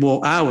don't mean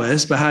more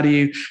hours, but how do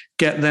you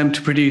get them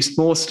to produce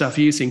more stuff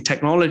using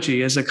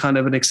technology as a kind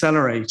of an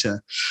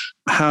accelerator?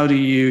 How do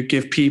you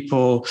give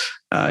people,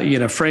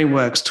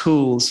 frameworks,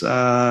 tools,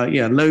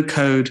 low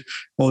code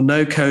or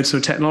no code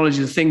sort of technology,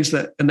 the things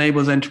that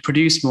enable them to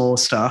produce more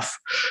stuff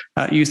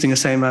using the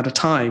same amount of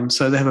time,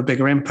 so they have a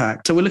bigger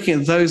impact. So we're looking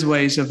at those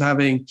ways of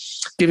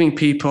giving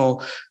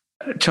people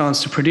a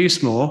chance to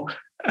produce more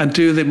and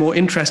do the more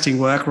interesting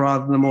work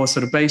rather than the more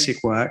sort of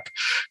basic work.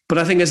 But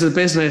I think as a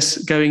business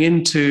going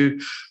into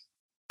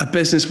a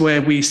business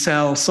where we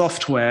sell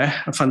software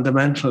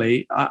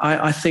fundamentally,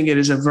 I think it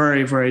is a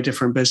very, very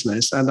different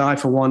business. And I,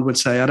 for one, would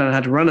say I don't know how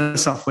to run a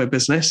software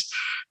business.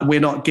 We're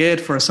not geared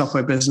for a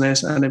software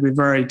business, and it'd be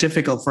very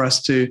difficult for us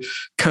to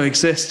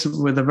coexist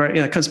with a very,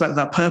 it comes back to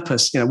that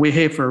purpose. We're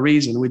here for a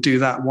reason. We do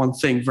that one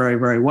thing very,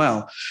 very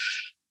well.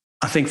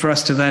 I think for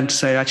us to then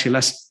say, actually,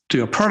 let's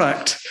do a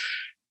product,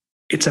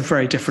 it's a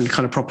very different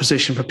kind of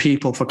proposition for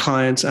people, for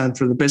clients, and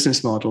for the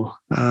business model.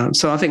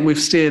 So I think we've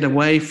steered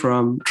away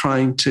from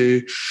trying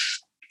to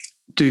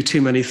do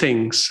too many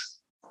things.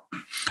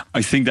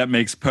 I think that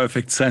makes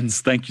perfect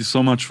sense. Thank you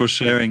so much for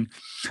sharing.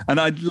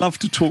 And I'd love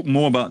to talk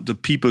more about the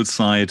people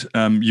side.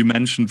 You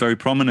mentioned very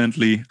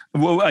prominently.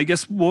 Well, I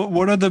guess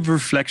what are the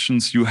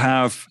reflections you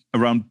have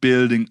around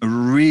building a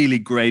really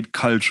great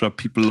culture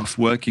people love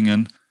working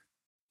in?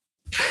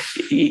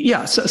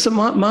 Yeah, so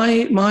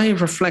my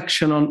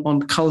reflection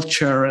on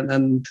culture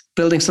and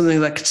building something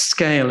that could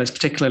scale is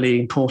particularly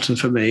important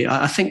for me.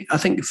 I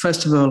think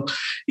first of all,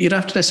 you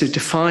don't have to necessarily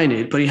define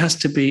it, but it has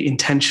to be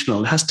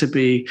intentional. It has to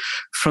be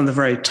from the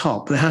very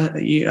top. I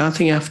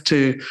think you have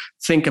to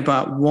think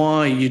about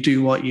why you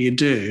do what you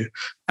do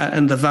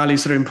and the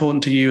values that are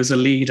important to you as a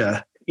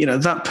leader.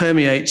 That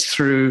permeates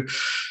through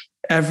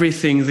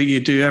everything that you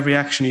do, every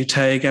action you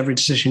take, every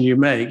decision you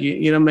make.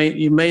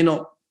 You may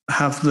not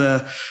have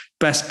the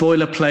best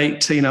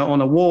boilerplate,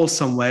 on a wall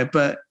somewhere,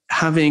 but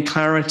having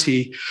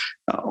clarity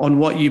on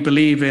what you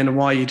believe in and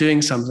why you're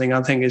doing something,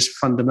 I think is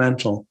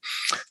fundamental.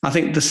 I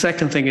think the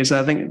second thing is,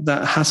 I think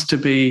that has to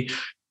be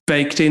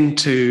baked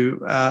into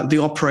the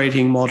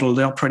operating model,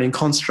 the operating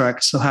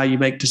construct, so how you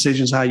make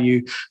decisions, how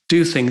you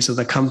do things as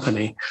a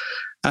company.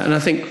 And I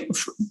think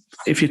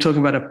if you're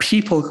talking about a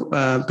people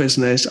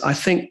business, I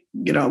think,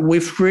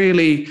 we've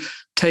really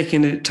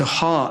taken it to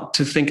heart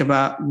to think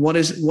about what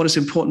is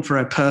important for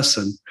a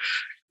person,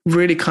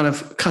 really kind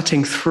of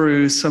cutting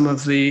through some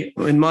of the,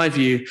 in my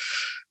view,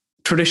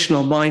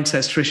 traditional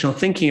mindsets, traditional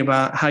thinking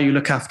about how you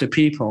look after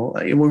people.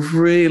 We've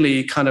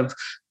really kind of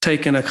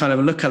taken a kind of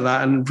look at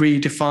that and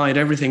redefined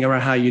everything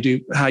around how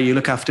you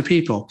look after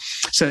people.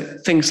 So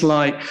things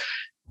like,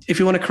 if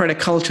you want to create a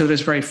culture that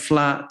is very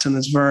flat and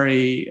is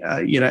very,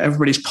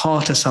 everybody's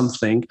part of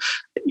something,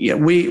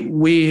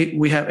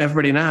 we have,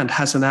 everybody in AND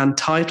has an AND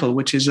title,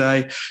 which is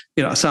so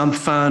I'm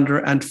founder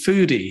and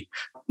foodie.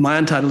 My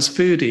AND title is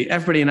foodie.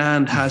 Everybody in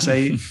AND has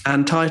a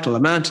AND title: a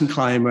mountain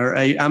climber,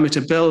 a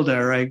amateur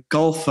builder, a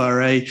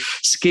golfer, a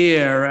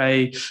skier,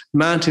 a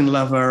mountain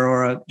lover,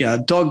 or a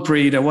dog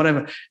breeder,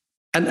 whatever.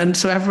 And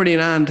so everybody in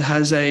AND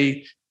has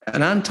an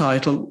AND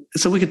title,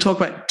 so we can talk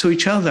about to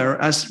each other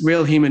as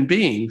real human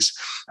beings,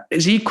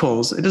 as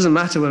equals. It doesn't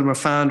matter whether I'm a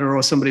founder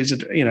or somebody's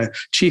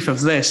chief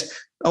of this.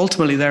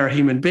 Ultimately, they're a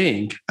human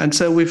being. And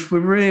so we've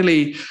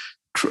really,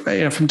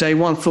 from day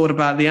one, thought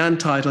about the AND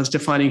title as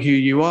defining who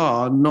you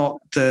are, not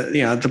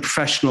the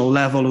professional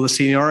level or the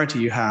seniority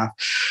you have.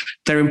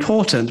 They're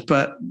important,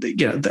 but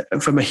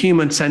from a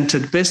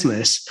human-centered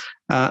business,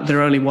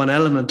 they're only one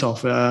element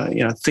of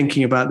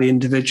thinking about the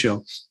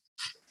individual.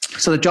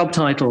 So the job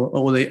title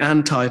or the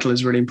AND title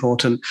is really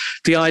important.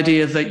 The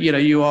idea that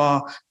you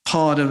are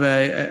part of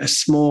a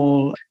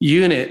small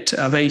unit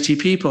of 80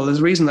 people. The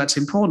reason that's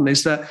important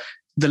is that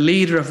the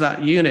leader of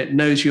that unit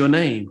knows your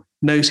name,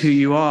 knows who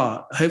you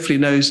are, hopefully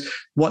knows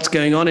what's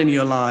going on in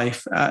your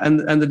life, and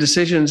the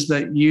decisions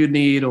that you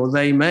need or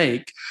they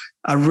make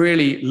are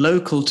really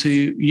local to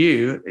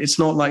you. It's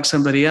not like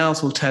somebody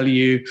else will tell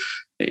you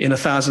in a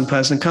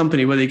 1,000-person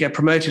company whether you get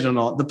promoted or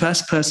not. The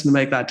best person to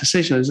make that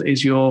decision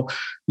is your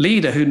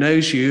leader, who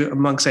knows you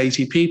amongst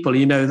 80 people.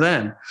 You know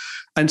them.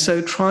 And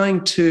so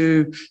trying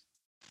to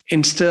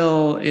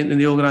instill in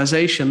the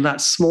organization that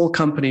small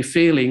company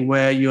feeling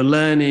where you're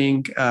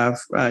learning,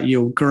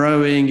 you're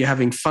growing, you're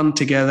having fun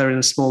together in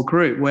a small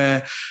group,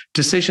 where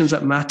decisions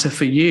that matter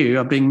for you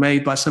are being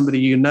made by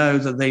somebody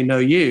that they know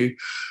you,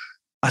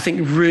 I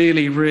think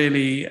really,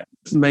 really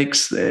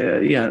makes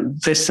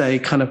this a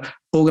kind of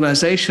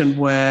organization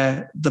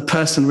where the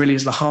person really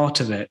is the heart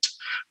of it.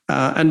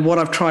 And what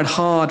I've tried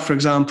hard, for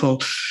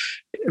example,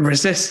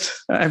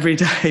 resist every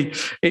day,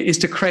 is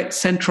to create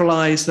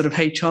centralized sort of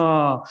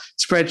HR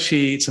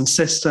spreadsheets and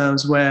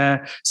systems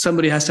where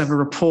somebody has to have a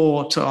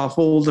report of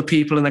all the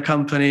people in the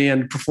company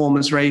and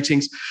performance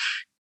ratings.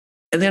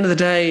 At the end of the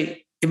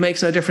day, it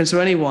makes no difference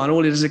to anyone.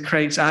 All it is, it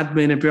creates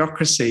admin and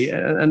bureaucracy,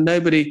 and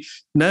nobody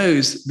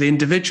knows the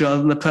individual other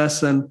than the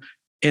person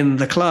in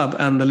the club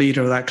and the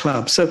leader of that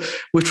club. So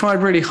we've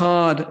tried really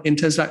hard in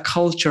terms of that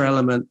culture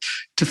element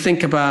to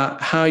think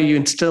about how you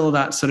instill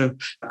that sort of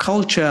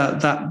culture,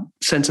 that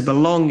sense of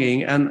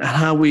belonging, and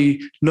how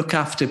we look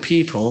after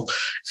people,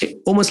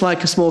 almost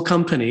like a small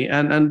company,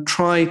 and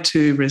try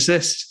to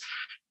resist.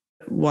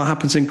 What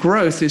happens in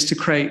growth is to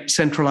create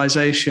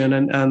centralization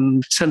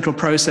and central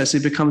process.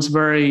 It becomes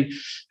very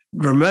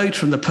remote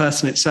from the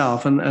person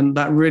itself, and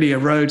that really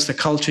erodes the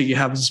culture you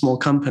have as a small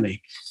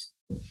company.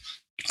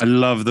 I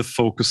love the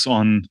focus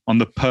on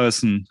the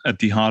person at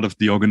the heart of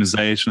the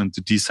organization, and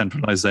the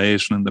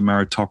decentralization and the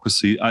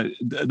meritocracy.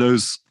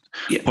 Those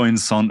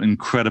points sound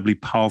incredibly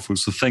powerful.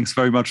 So thanks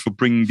very much for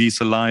bringing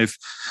these alive.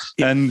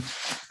 Yeah. And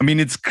I mean,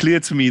 it's clear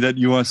to me that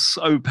you are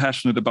so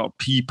passionate about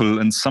people,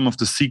 and some of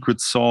the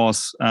secret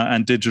sauce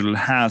and digital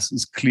has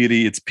is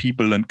clearly its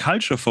people and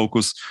culture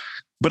focus.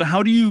 But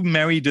how do you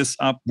marry this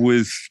up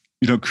with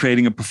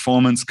creating a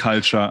performance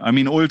culture? I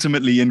mean,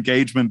 ultimately,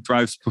 engagement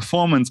drives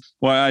performance.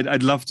 Well,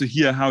 I'd love to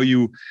hear how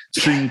you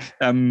think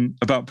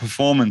about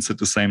performance at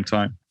the same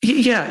time.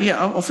 Yeah.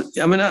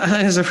 I mean, I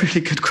think it's a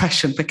really good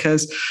question,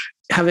 because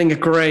having a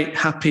great,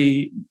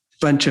 happy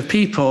bunch of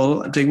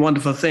people doing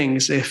wonderful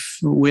things, if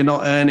we're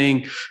not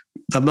earning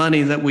the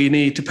money that we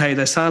need to pay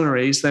their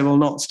salaries, they will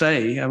not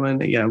stay. I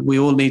mean, we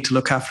all need to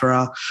look after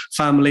our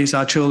families,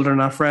 our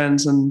children, our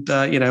friends, and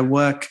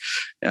work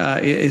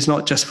is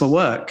not just for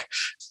work.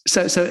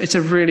 So it's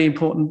a really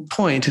important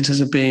point in terms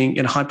of being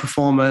high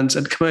performance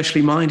and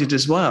commercially minded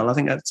as well. I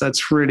think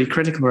that's really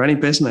critical for any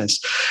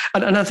business.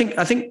 And I think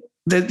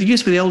there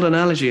used to be the old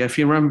analogy, if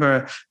you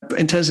remember,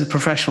 in terms of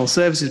professional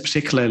services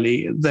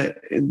particularly, that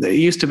there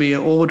used to be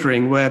an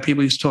ordering where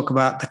people used to talk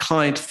about the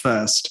client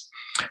first,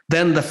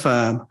 then the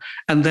firm,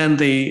 and then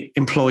the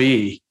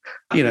employee.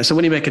 So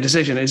when you make a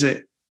decision, is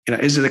it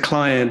the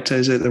client,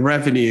 is it the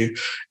revenue,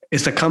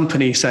 is the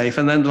company safe,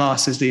 and then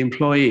last is the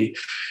employee.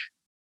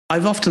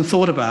 I've often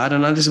thought about,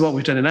 and this is what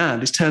we've done in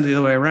And, is turn the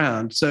other way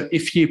around. So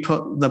if you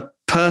put the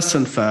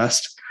person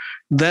first,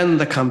 then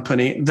the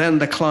company, then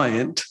the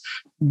client,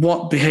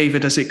 what behavior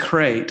does it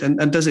create?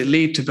 And does it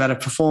lead to better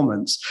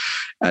performance?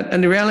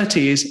 And the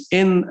reality is,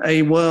 in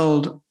a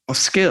world of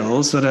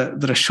skills that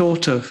are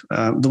short of,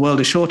 the world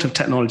is short of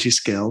technology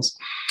skills,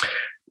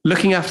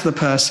 looking after the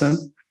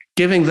person,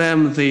 giving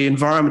them the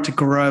environment to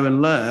grow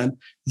and learn,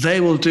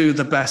 they will do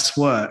the best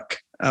work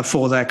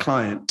for their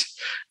client.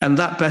 And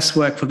that best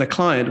work for the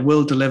client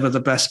will deliver the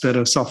best bit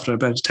of software,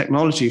 better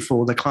technology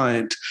for the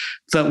client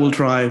that will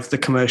drive the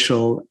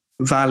commercial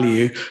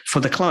value for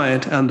the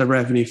client and the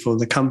revenue for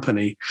the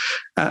company.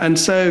 And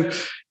so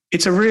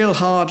it's a real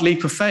hard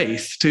leap of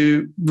faith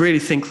to really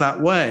think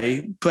that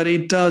way, but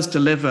it does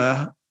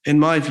deliver, in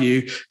my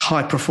view,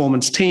 high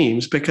performance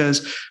teams,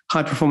 because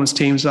high performance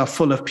teams are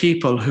full of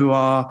people who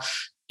are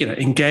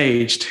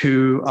engaged,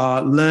 who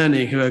are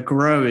learning, who are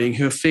growing,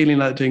 who are feeling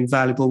like doing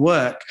valuable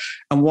work,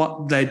 and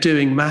what they're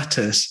doing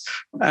matters.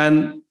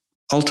 And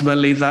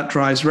ultimately that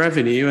drives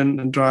revenue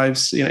and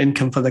drives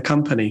income for the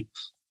company.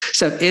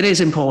 So it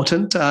is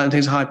important. I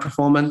think high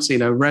performance,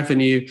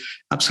 revenue,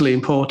 absolutely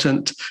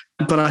important.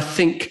 But I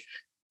think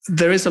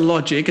there is a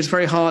logic. It's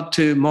very hard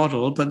to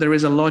model, but there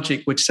is a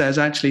logic which says,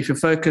 actually, if you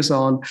focus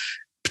on,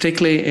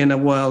 particularly in a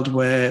world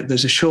where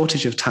there's a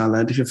shortage of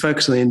talent, if you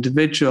focus on the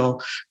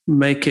individual,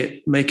 make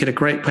it a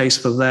great place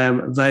for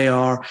them, they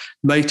are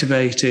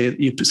motivated,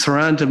 you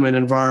surround them in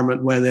an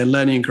environment where they're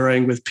learning and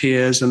growing with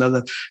peers and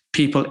other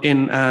people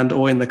in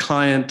the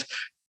client,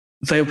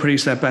 they'll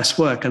produce their best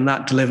work, and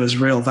that delivers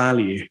real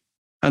value.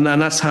 And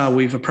that's how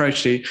we've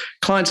approached it.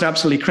 Clients are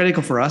absolutely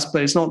critical for us,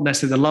 but it's not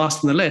necessarily the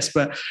last on the list.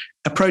 But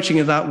approaching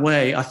it that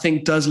way, I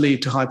think, does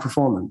lead to high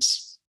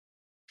performance.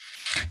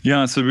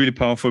 Yeah, it's a really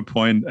powerful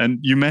point. And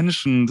you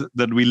mentioned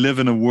that we live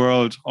in a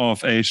world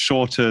of a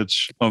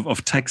shortage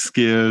of tech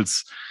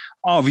skills.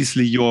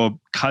 Obviously, your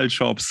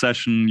culture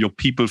obsession, your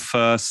people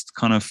first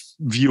kind of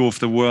view of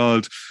the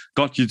world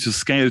got you to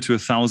scale to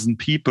 1,000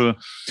 people.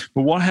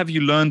 But what have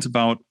you learned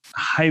about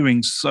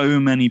hiring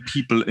so many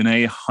people in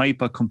a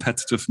hyper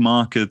competitive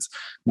market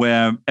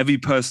where every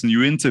person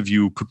you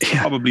interview could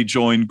probably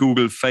join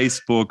Google,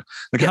 Facebook?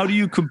 Like, how do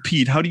you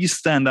compete? How do you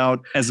stand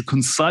out as a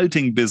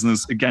consulting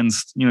business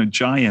against,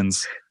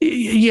 giants?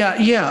 Yeah.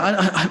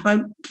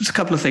 There's a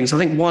couple of things. I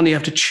think one, you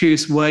have to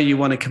choose where you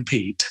want to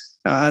compete.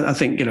 I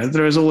think,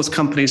 there is always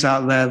companies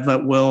out there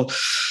that will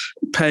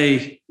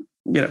pay,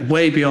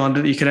 way beyond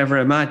what you could ever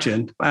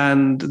imagine.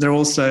 And there are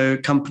also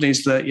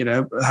companies that,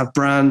 have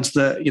brands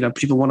that,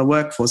 people want to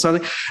work for. So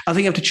I think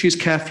you have to choose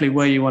carefully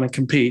where you want to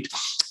compete.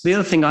 The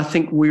other thing I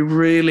think we've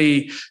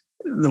really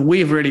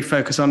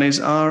focused on is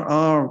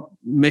our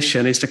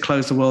mission is to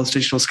close the world's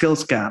digital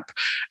skills gap.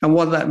 And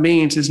what that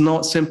means is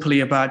not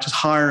simply about just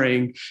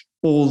hiring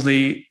all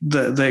the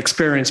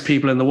experienced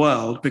people in the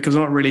world, because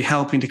we're not really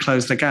helping to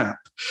close the gap.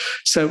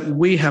 So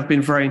we have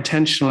been very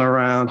intentional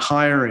around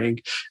hiring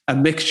a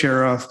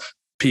mixture of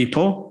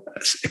people,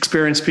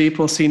 experienced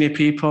people, senior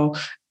people,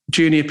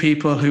 junior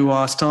people who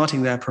are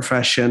starting their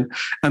profession,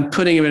 and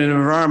putting them in an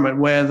environment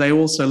where they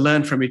also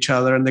learn from each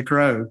other and they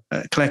grow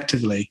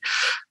collectively.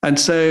 And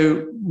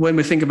so when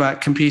we think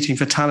about competing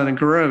for talent and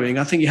growing,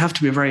 I think you have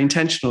to be very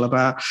intentional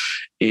about,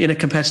 in a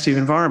competitive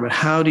environment,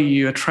 how do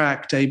you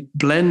attract a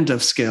blend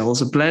of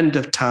skills, a blend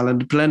of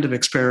talent, a blend of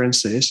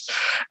experiences,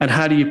 and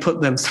how do you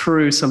put them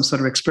through some sort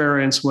of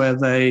experience where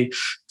they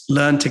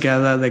learn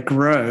together, they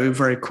grow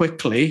very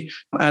quickly,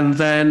 and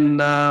then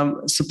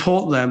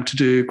support them to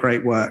do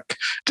great work.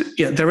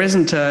 There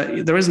isn't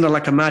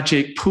like a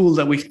magic pool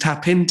that we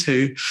tap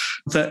into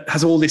that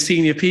has all these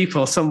senior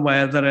people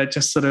somewhere that are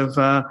just sort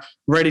of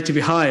ready to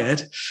be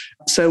hired.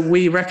 So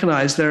we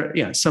recognize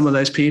some of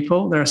those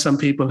people. There are some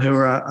people who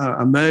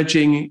are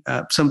emerging,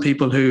 some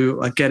people who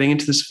are getting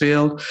into this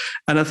field.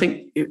 And I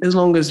think as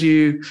long as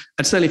and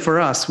certainly for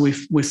us,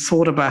 we've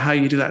thought about how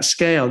you do that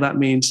scale. That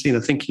means,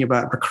 thinking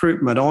about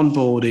recruitment,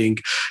 onboarding,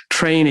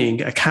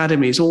 training,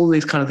 academies, all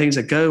these kind of things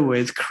that go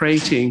with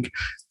creating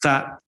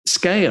that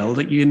scale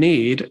that you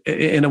need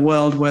in a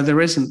world where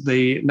there isn't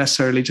the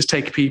necessarily just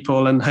take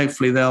people and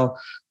hopefully they'll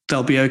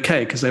be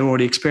okay because they're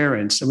already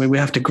experienced. I mean, we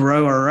have to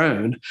grow our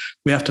own,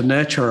 we have to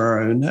nurture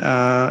our own,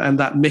 and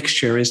that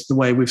mixture is the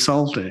way we've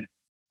solved it.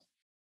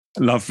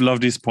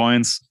 Love these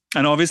points.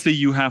 And obviously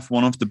you have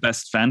one of the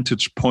best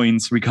vantage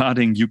points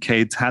regarding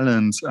UK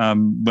talent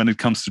when it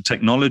comes to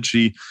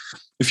technology.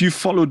 If you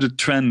follow the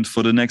trend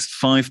for the next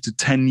 5 to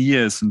 10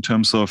 years in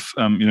terms of,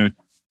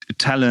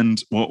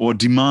 talent or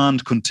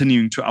demand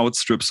continuing to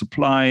outstrip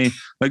supply,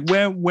 like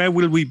where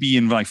will we be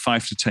in like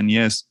 5 to 10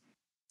 years?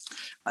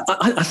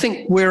 I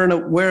think we're in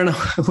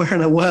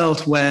a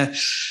world where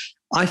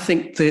I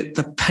think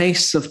the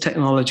pace of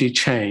technology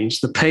change,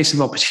 the pace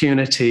of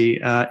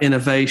opportunity,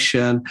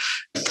 innovation,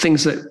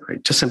 things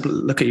that just simply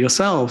look at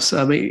yourselves.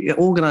 I mean,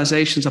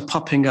 organizations are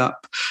popping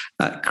up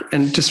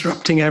and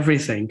disrupting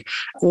everything.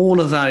 All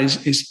of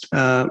that is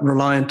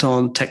reliant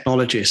on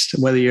technologists,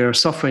 whether you're a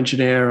software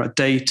engineer, a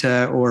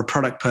data, or a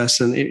product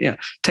person.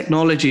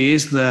 Technology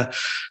is the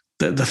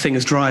thing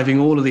that's driving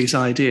all of these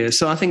ideas.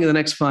 So I think in the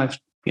next 5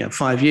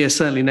 years,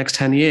 certainly next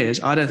 10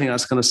 years, I don't think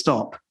that's going to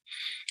stop.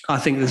 I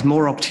think there's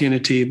more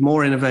opportunity,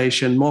 more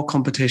innovation, more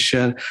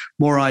competition,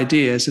 more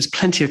ideas. There's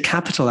plenty of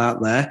capital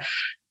out there.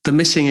 The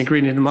missing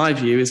ingredient, in my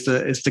view, is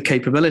the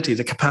capability,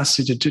 the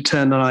capacity to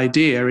turn an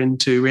idea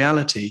into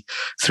reality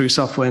through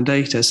software and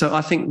data. So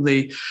I think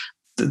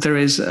there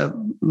is a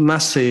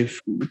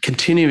massive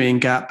continuing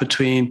gap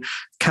between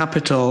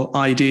capital,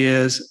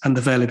 ideas, and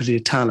the availability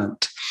of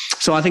talent.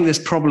 So I think this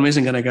problem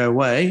isn't going to go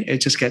away. It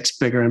just gets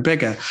bigger and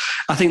bigger.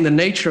 I think the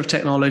nature of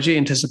technology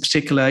into a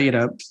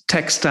particular,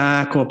 tech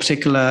stack or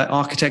particular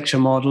architecture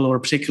model or a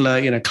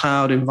particular,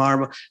 cloud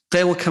environment,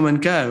 they will come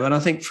and go. And I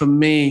think for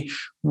me,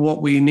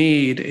 what we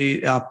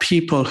need are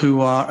people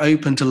who are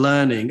open to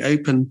learning,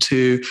 open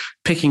to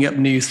picking up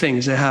new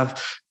things. They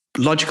have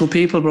logical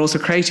people, but also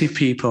creative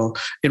people.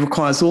 It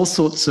requires all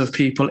sorts of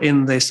people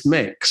in this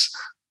mix.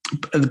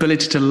 The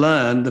ability to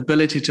learn, the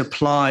ability to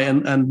apply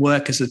and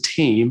work as a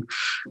team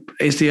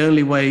is the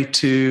only way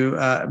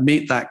to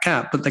meet that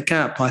gap. But the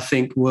gap, I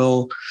think,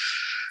 will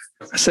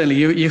certainly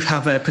you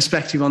have a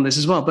perspective on this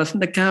as well. But I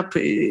think the gap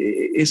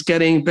is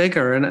getting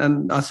bigger,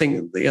 and I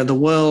think the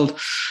world,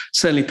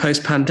 certainly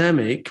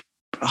post-pandemic,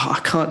 I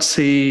can't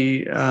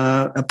see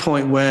a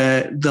point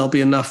where there'll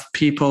be enough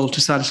people to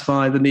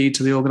satisfy the needs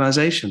of the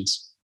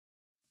organizations.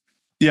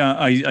 Yeah,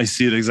 I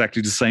see it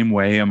exactly the same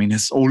way. I mean,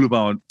 it's all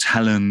about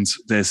talent.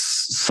 There's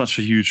such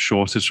a huge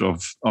shortage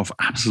of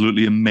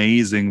absolutely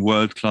amazing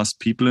world-class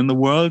people in the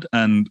world.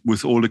 And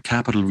with all the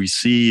capital we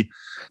see,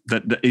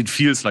 that it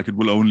feels like it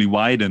will only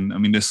widen. I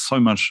mean, there's so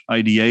much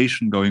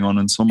ideation going on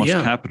and so much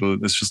capital.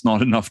 There's just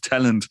not enough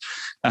talent.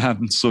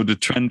 So the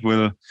trend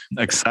will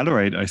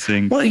accelerate, I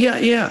think. Well,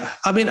 yeah.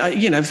 I mean,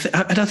 and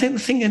I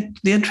think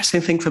the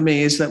interesting thing for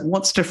me is that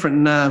what's different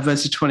now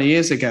versus 20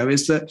 years ago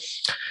is that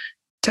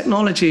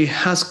technology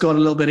has got a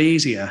little bit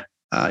easier.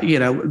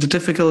 The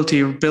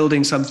difficulty of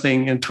building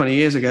something in 20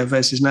 years ago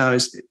versus now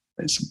is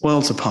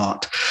worlds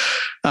apart.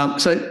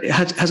 So it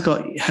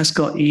has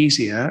got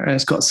easier and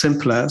it's got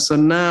simpler. So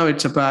now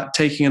it's about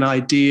taking an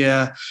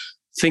idea,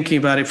 thinking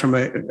about it from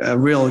a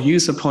real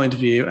user point of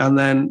view, and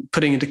then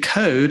putting into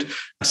code,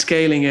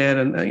 scaling it,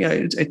 and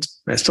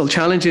there's still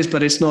challenges,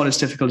 but it's not as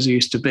difficult as it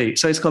used to be.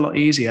 So it's got a lot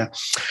easier.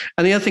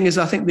 And the other thing is,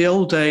 I think the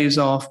old days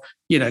of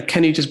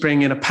can you just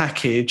bring in a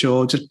package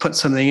or just put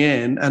something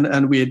in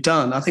and we're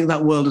done? I think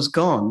that world is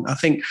gone. I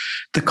think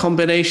the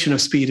combination of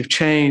speed of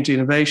change,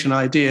 innovation,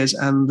 ideas,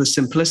 and the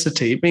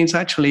simplicity means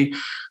actually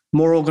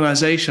more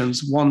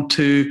organizations want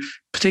to,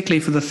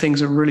 particularly for the things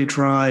that really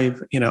drive,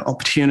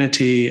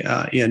 opportunity,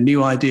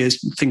 new ideas,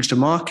 things to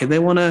market. They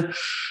want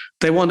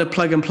to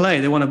plug and play.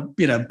 They want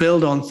to,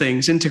 build on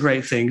things,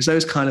 integrate things,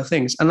 those kind of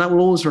things. And that will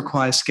always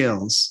require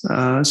skills.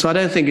 So I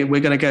don't think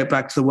we're going to go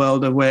back to the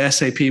world of where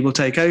SAP will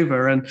take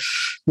over and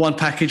one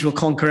package will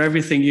conquer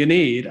everything you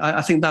need.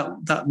 I think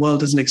that world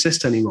doesn't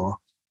exist anymore.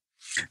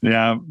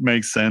 Yeah,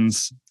 makes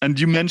sense. And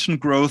you mentioned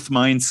growth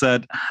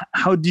mindset.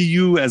 How do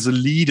you, as a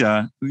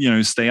leader,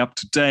 stay up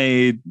to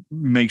date,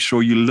 make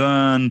sure you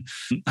learn?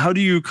 How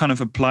do you kind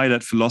of apply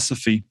that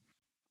philosophy?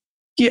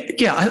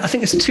 Yeah. I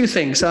think it's two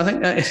things. So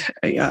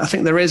I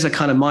think there is a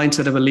kind of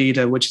mindset of a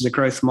leader, which is a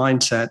growth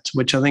mindset,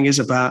 which I think is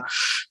about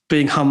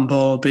being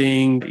humble,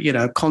 being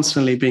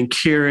constantly being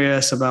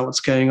curious about what's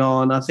going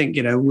on. I think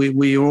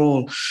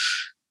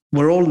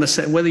we're all in the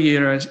same, whether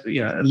you're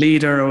a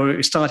leader or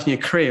you're starting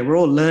your career, we're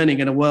all learning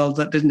in a world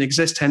that didn't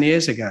exist 10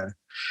 years ago.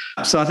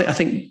 So I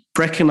think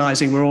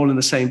recognizing we're all in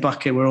the same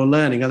bucket, we're all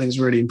learning, I think is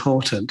really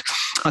important.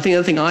 I think the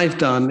other thing I've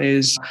done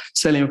is,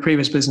 certainly in my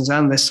previous business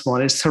and this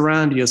one, is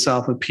surround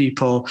yourself with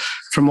people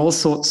from all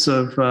sorts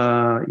of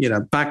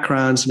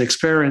backgrounds and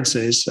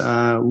experiences,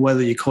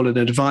 whether you call it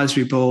an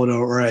advisory board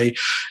or a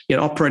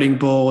operating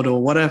board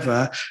or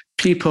whatever.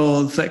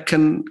 People that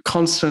can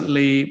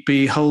constantly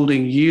be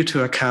holding you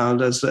to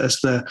account as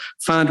the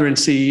founder and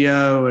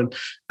CEO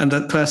and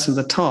that person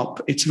at the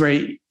top. It's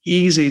very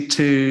easy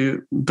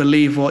to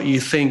believe what you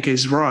think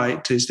is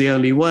right is the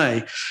only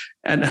way.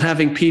 And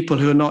having people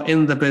who are not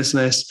in the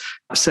business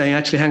saying,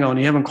 actually, hang on,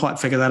 you haven't quite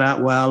figured that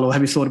out well, or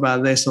have you thought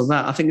about this or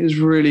that, I think is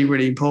really,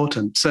 really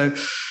important. So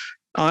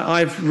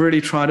I've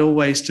really tried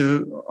always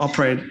to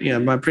operate,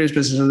 my previous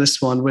business and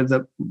this one with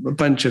a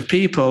bunch of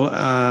people,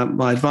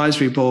 my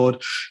advisory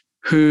board,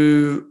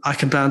 who I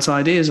can bounce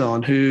ideas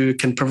on, who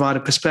can provide a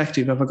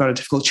perspective. If I've got a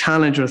difficult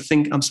challenge or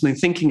I'm something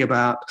thinking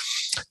about,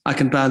 I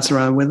can bounce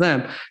around with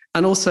them.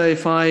 And also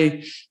if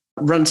I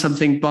run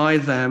something by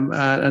them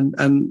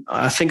and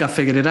I think I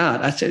figured it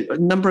out, a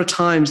number of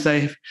times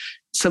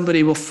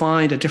somebody will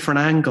find a different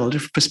angle, a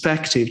different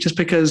perspective, just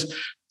because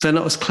they're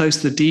not as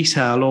close to the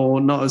detail or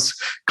not as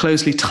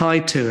closely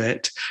tied to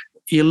it.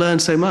 You learn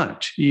so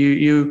much.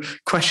 You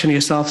question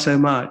yourself so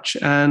much,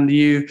 and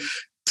you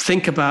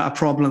think about a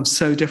problem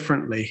so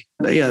differently.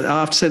 Yeah,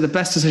 I have to say the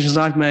best decisions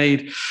I've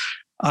made,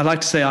 I'd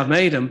like to say I've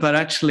made them, but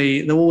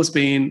actually they've always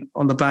been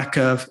on the back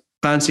of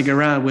bouncing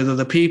around with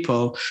other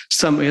people,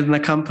 some in the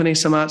company,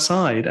 some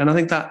outside. And I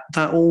think that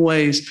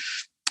always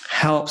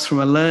helps from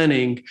a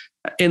learning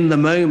in the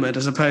moment,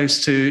 as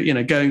opposed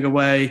to, going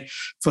away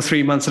for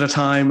 3 months at a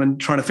time and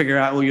trying to figure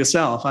out all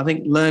yourself. I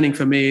think learning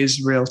for me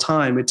is real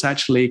time. It's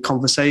actually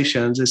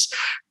conversations, it's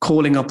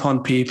calling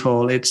upon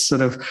people. It's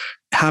sort of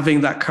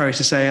having that courage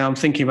to say, I'm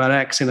thinking about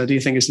X, do you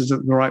think this is the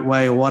right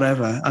way or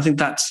whatever? I think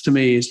that's, to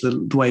me, is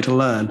the way to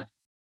learn.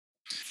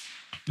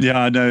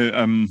 Yeah,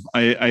 no,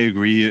 I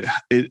agree.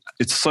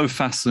 It's so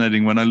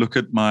fascinating when I look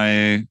at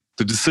the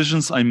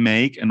decisions I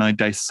make and I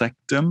dissect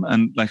them,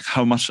 and like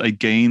how much I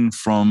gain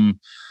from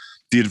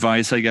the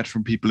advice I get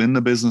from people in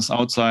the business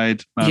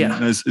outside.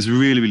 Is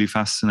really, really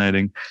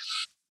fascinating.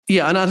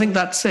 Yeah, and I think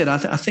that's it.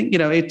 I think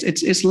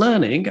it's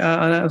learning,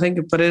 and I think,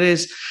 but it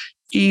is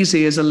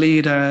easy as a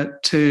leader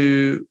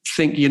to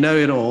think you know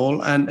it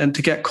all and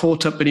to get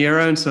caught up in your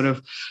own sort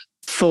of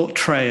thought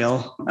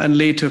trail and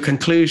lead to a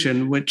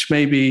conclusion, which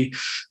may be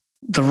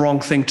the wrong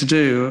thing to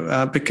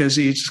do, because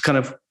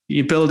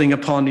you're building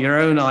upon your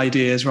own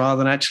ideas rather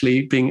than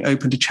actually being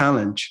open to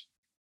challenge.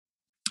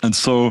 And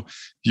so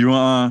you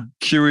are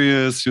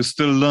curious, you're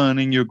still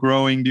learning, you're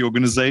growing, the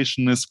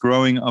organization is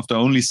growing. After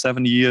only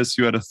 7 years,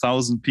 you had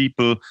 1,000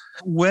 people.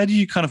 Where do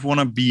you kind of want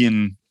to be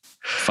in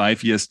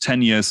 5 years,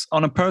 10 years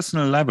on a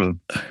personal level?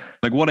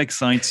 Like, what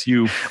excites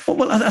you?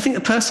 Well, I think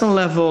the personal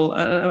level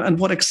and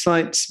what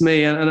excites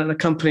me, and at a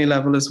company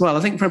level as well. I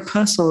think for a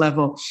personal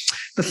level,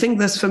 the thing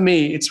that's for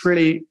me, it's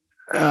really,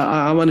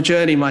 I'm on a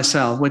journey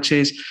myself, which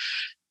is,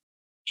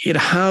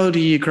 how do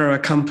you grow a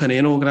company,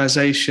 an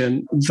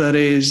organization that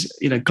is,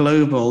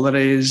 global, that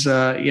is,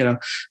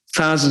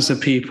 thousands of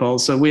people.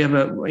 So we have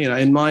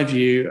in my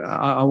view,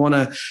 I want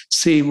to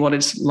see what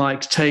it's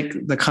like to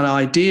take the kind of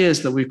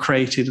ideas that we've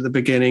created at the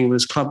beginning,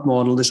 this club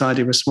model, this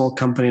idea of a small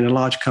company and a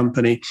large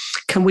company.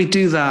 Can we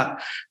do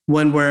that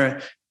when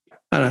we're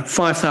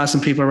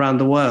 5,000 people around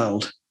the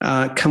world?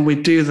 Can we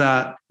do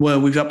that where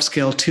we've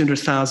upskilled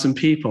 200,000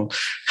 people?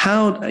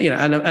 How,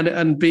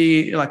 and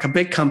be like a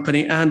big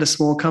company and a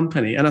small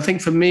company? And I think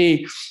for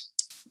me,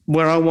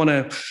 where I want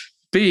to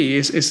be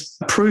is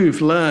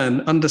prove,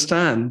 learn,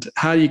 understand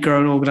how you grow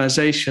an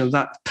organization,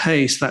 that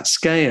pace, that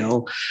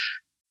scale,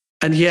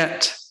 and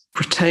yet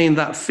retain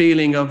that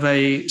feeling of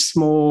a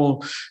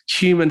small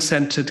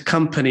human-centered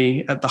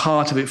company at the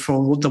heart of it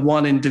for the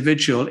one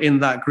individual in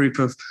that group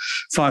of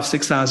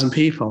 5,000-6,000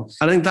 people.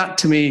 I think that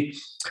to me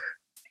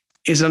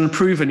is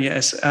unproven,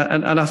 yes.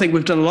 And I think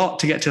we've done a lot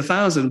to get to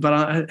 1,000,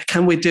 but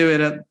can we do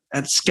it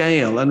at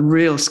scale, and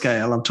real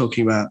scale I'm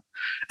talking about?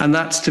 And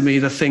that's to me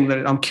the thing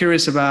that I'm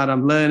curious about.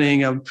 I'm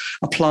learning, I'm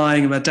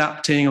applying, I'm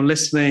adapting, I'm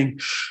listening.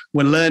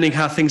 We're learning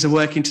how things are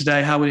working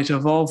today, how we need to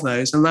evolve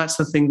those. And that's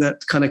the thing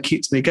that kind of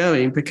keeps me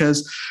going,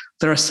 because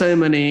there are so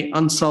many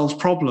unsolved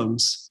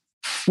problems.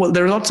 Well,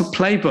 there are lots of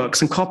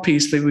playbooks and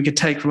copies that we could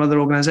take from other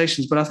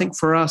organizations, but I think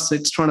for us,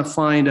 it's trying to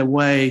find a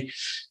way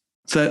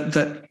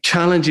that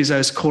challenges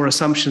those core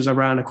assumptions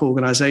around an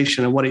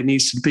organization and what it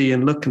needs to be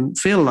and look and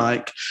feel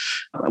like.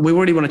 We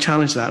really want to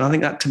challenge that. And I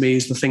think that to me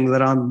is the thing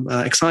that I'm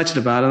excited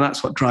about. And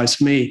that's what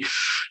drives me,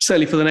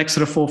 certainly for the next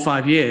sort of 4 or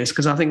 5 years,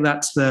 because I think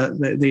that's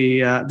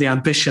the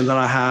ambition that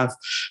I have.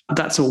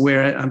 That's what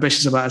we're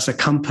ambitious about as a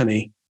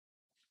company.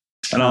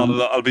 And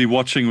I'll be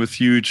watching with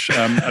huge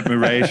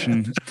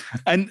admiration.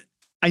 And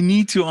I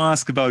need to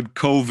ask about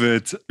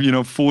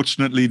COVID.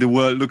 Fortunately, the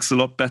world looks a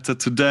lot better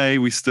today.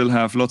 We still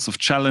have lots of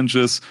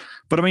challenges.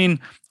 But I mean,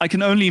 I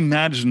can only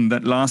imagine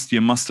that last year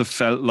must have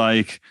felt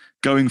like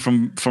going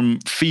from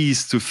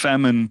feast to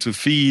famine to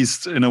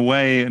feast in a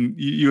way. And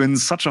you're in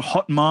such a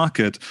hot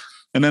market.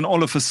 And then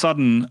all of a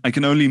sudden, I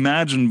can only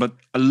imagine, but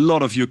a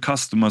lot of your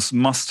customers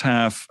must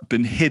have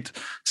been hit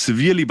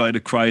severely by the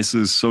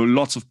crisis. So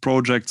lots of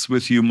projects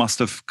with you must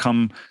have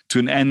come to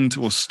an end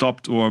or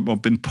stopped or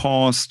been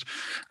paused.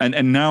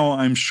 And now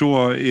I'm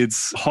sure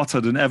it's hotter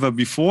than ever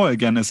before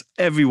again, as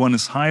everyone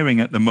is hiring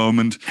at the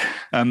moment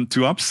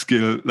to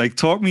upskill. Like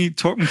talk me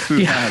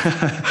through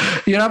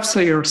that. You're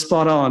absolutely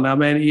spot on. I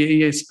mean,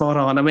 you're spot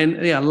on. I mean,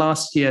 yeah,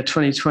 last year,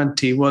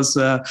 2020 was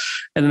an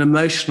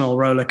emotional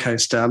roller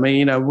coaster. I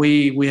mean,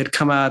 we had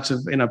come out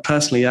of,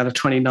 personally out of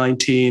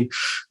 2019,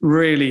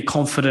 really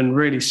confident,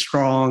 really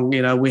strong.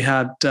 We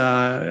had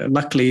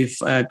luckily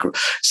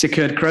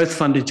secured growth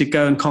funding to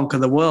go and conquer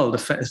the world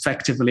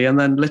effectively. And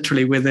then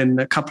literally within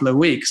a couple of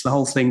weeks, the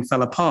whole thing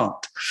fell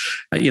apart.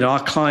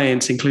 Our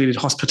clients included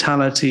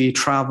hospitality,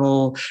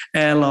 travel,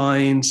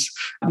 airlines.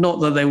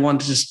 Not that they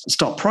wanted to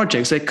stop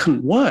projects. They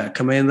couldn't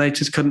work. I mean, they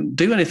just couldn't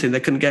do anything. They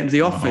couldn't get into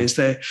the office.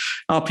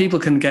 Our people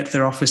couldn't get to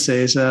their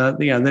offices.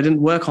 They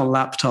didn't work on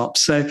laptops.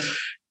 So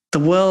the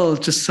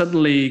world just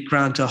suddenly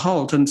ground to a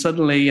halt. And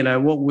suddenly,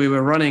 what we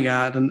were running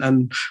at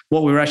and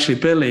what we were actually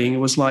billing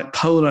was like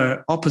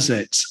polar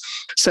opposites.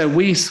 So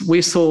we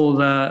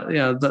saw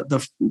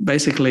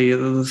basically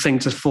the thing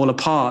just fall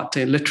apart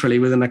literally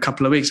within a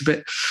couple of weeks.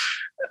 But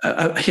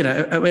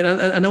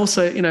and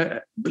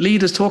also,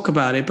 leaders talk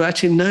about it, but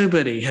actually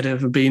nobody had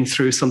ever been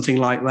through something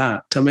like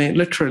that. I mean,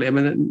 literally,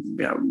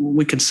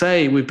 we could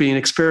say we've been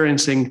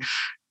experiencing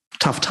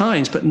tough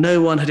times, but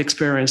no one had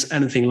experienced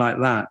anything like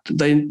that.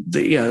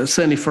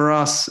 Certainly for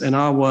us in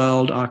our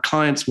world, our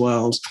clients'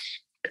 worlds,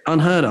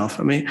 unheard of.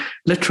 I mean,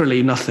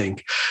 literally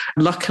nothing.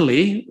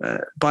 Luckily,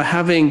 by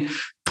having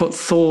put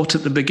thought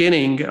at the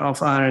beginning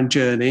of our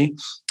journey,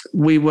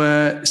 we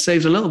were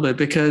saved a little bit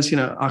because,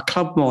 our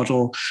club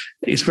model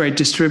is very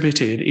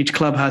distributed. Each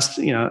club has,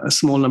 a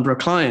small number of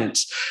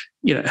clients.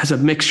 Has a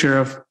mixture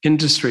of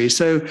industries.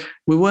 So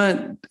we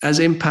weren't as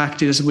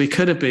impacted as we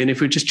could have been if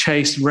we just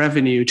chased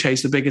revenue,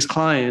 chased the biggest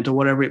client or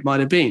whatever it might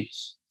have been.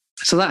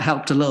 So that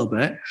helped a little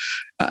bit.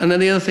 And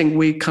then the other thing,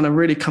 we kind of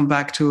really come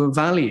back to our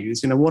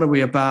values. What are we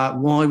about?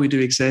 Why we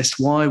do exist?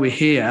 Why we're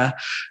here?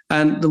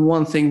 And the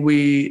one thing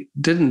we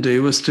didn't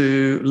do was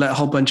to let a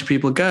whole bunch of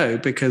people go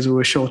because we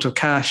were short of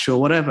cash or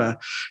whatever.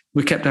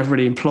 We kept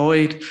everybody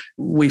employed.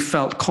 We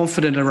felt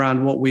confident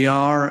around what we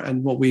are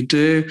and what we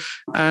do.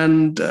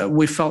 And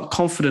we felt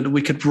confident that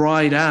we could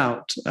ride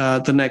out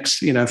the next,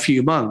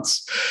 few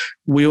months.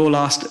 We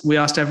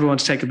asked everyone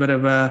to take a bit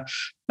of a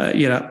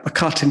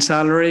cut in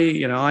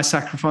salary. I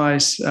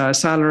sacrificed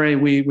salary.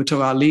 We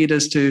took our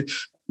leaders to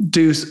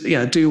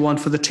do one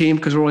for the team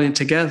because we're all in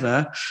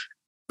together.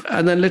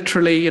 And then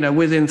literally,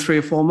 within 3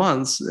 or 4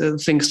 months,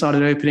 things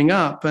started opening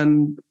up,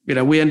 and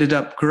we ended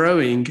up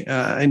growing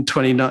in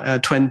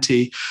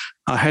 2020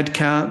 our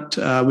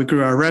headcount. We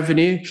grew our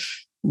revenue.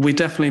 We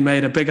definitely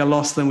made a bigger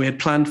loss than we had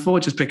planned for,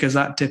 just because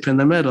that dip in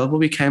the middle. But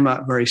we came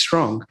out very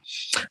strong,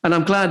 and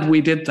I'm glad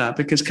we did that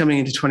because coming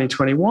into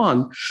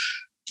 2021.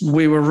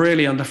 We were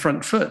really on the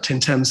front foot in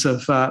terms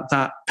of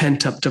that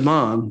pent-up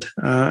demand.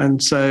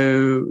 And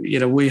so,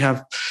 we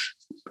have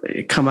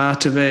come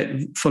out of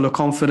it full of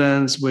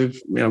confidence.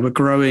 We're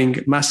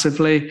growing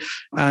massively.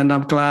 And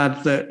I'm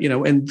glad that,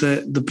 in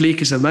the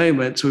bleakest of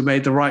moments, we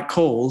made the right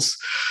calls,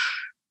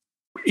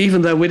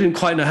 even though we didn't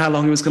quite know how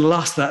long it was going to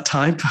last that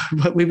time,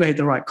 but we made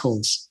the right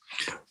calls.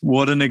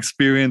 What an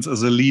experience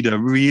as a leader.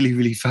 Really,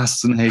 really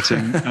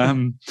fascinating.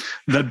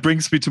 That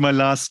brings me to my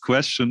last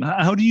question.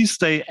 How do you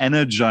stay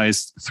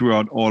energized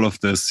throughout all of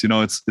this?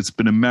 It's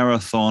been a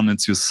marathon.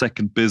 It's your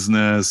second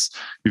business.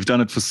 You've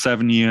done it for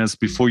 7 years.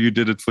 Before you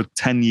did it for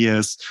 10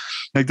 years.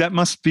 Like that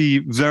must be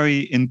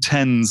very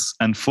intense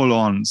and full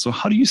on. So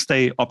how do you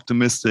stay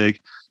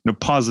optimistic,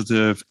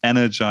 positive,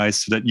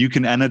 energized so that you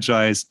can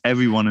energize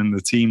everyone in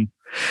the team?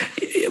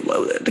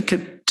 Well, look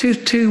at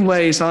two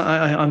ways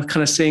I'm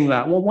kind of seeing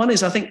that. Well, one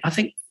is I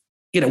think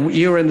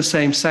you're in the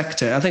same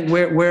sector. I think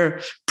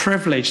we're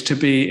privileged to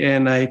be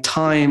in a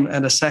time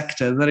and a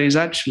sector that is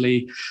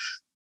actually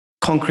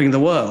conquering the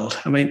world.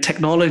 I mean,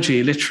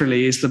 technology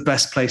literally is the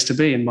best place to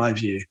be in my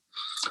view.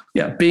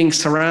 Yeah, being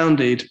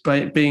surrounded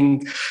by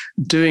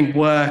doing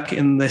work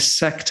in this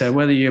sector,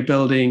 whether you're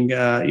building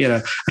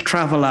a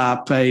travel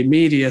app, a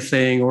media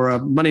thing, or a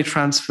money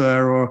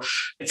transfer, or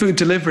food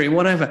delivery,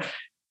 whatever.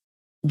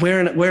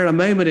 We're in a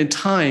moment in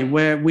time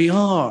where we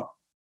are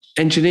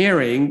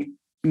engineering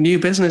new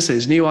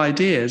businesses, new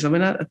ideas. I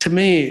mean, to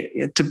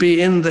me, to be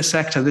in the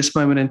sector this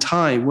moment in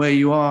time where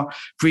you are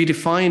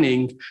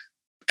redefining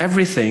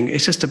everything,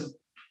 it's just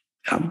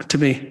to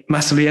me,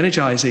 massively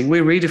energizing.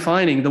 We're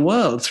redefining the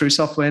world through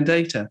software and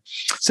data.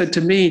 So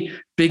to me,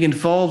 being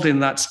involved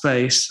in that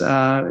space,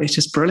 it's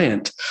just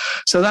brilliant.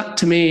 So that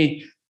to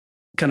me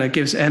kind of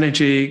gives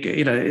energy.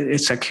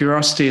 It's a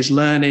curiosity, it's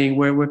learning.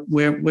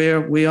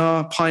 We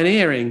are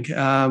pioneering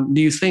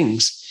new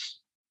things.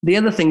 The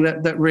other thing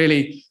that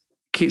really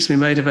keeps me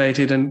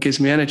motivated and gives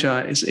me energy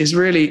is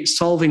really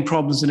solving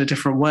problems in a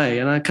different way.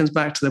 And it comes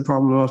back to the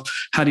problem of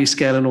how do you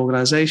scale an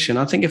organization?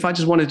 I think if I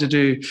just wanted to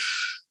do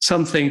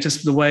something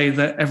just the way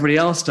that everybody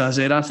else does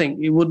it, I think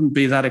it wouldn't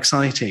be that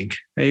exciting.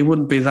 It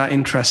wouldn't be that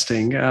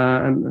interesting.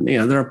 And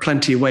there are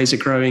plenty of ways of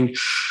growing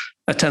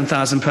a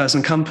 10,000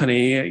 person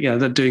company,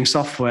 that doing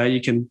software. You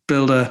can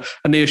build a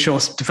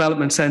nearshore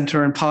development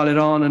center and pile it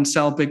on and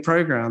sell big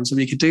programs. And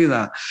you could do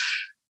that.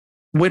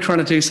 We're trying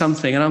to do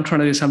something, and I'm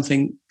trying to do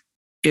something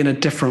in a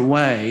different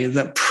way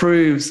that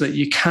proves that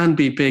you can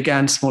be big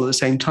and small at the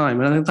same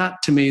time. And I think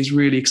that to me is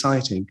really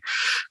exciting,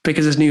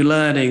 because there's new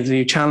learnings,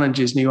 new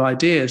challenges, new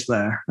ideas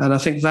there. And I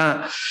think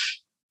that,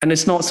 and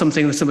it's not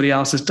something that somebody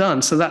else has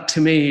done. So that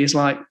to me is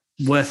like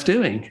worth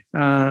doing.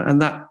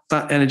 And that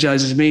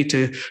energizes me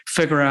to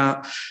figure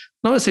out,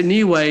 not necessarily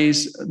new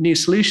ways, new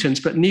solutions,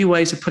 but new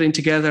ways of putting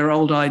together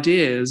old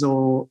ideas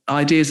or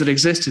ideas that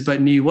existed,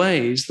 but new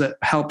ways that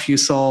help you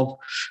solve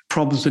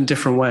problems in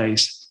different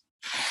ways.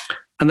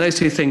 And those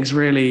two things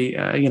really,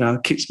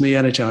 keeps me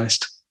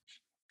energized.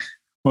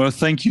 Well,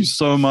 thank you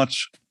so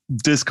much.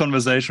 This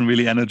conversation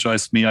really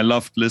energized me. I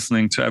loved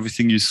listening to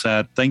everything you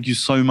said. Thank you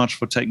so much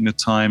for taking the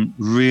time.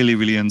 Really,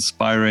 really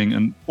inspiring,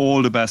 and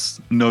all the best.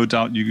 No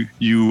doubt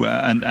you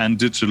and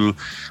Digital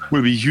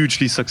will be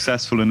hugely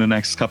successful in the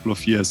next couple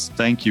of years.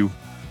 Thank you.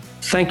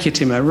 Thank you,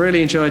 Tim. I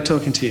really enjoyed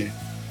talking to you.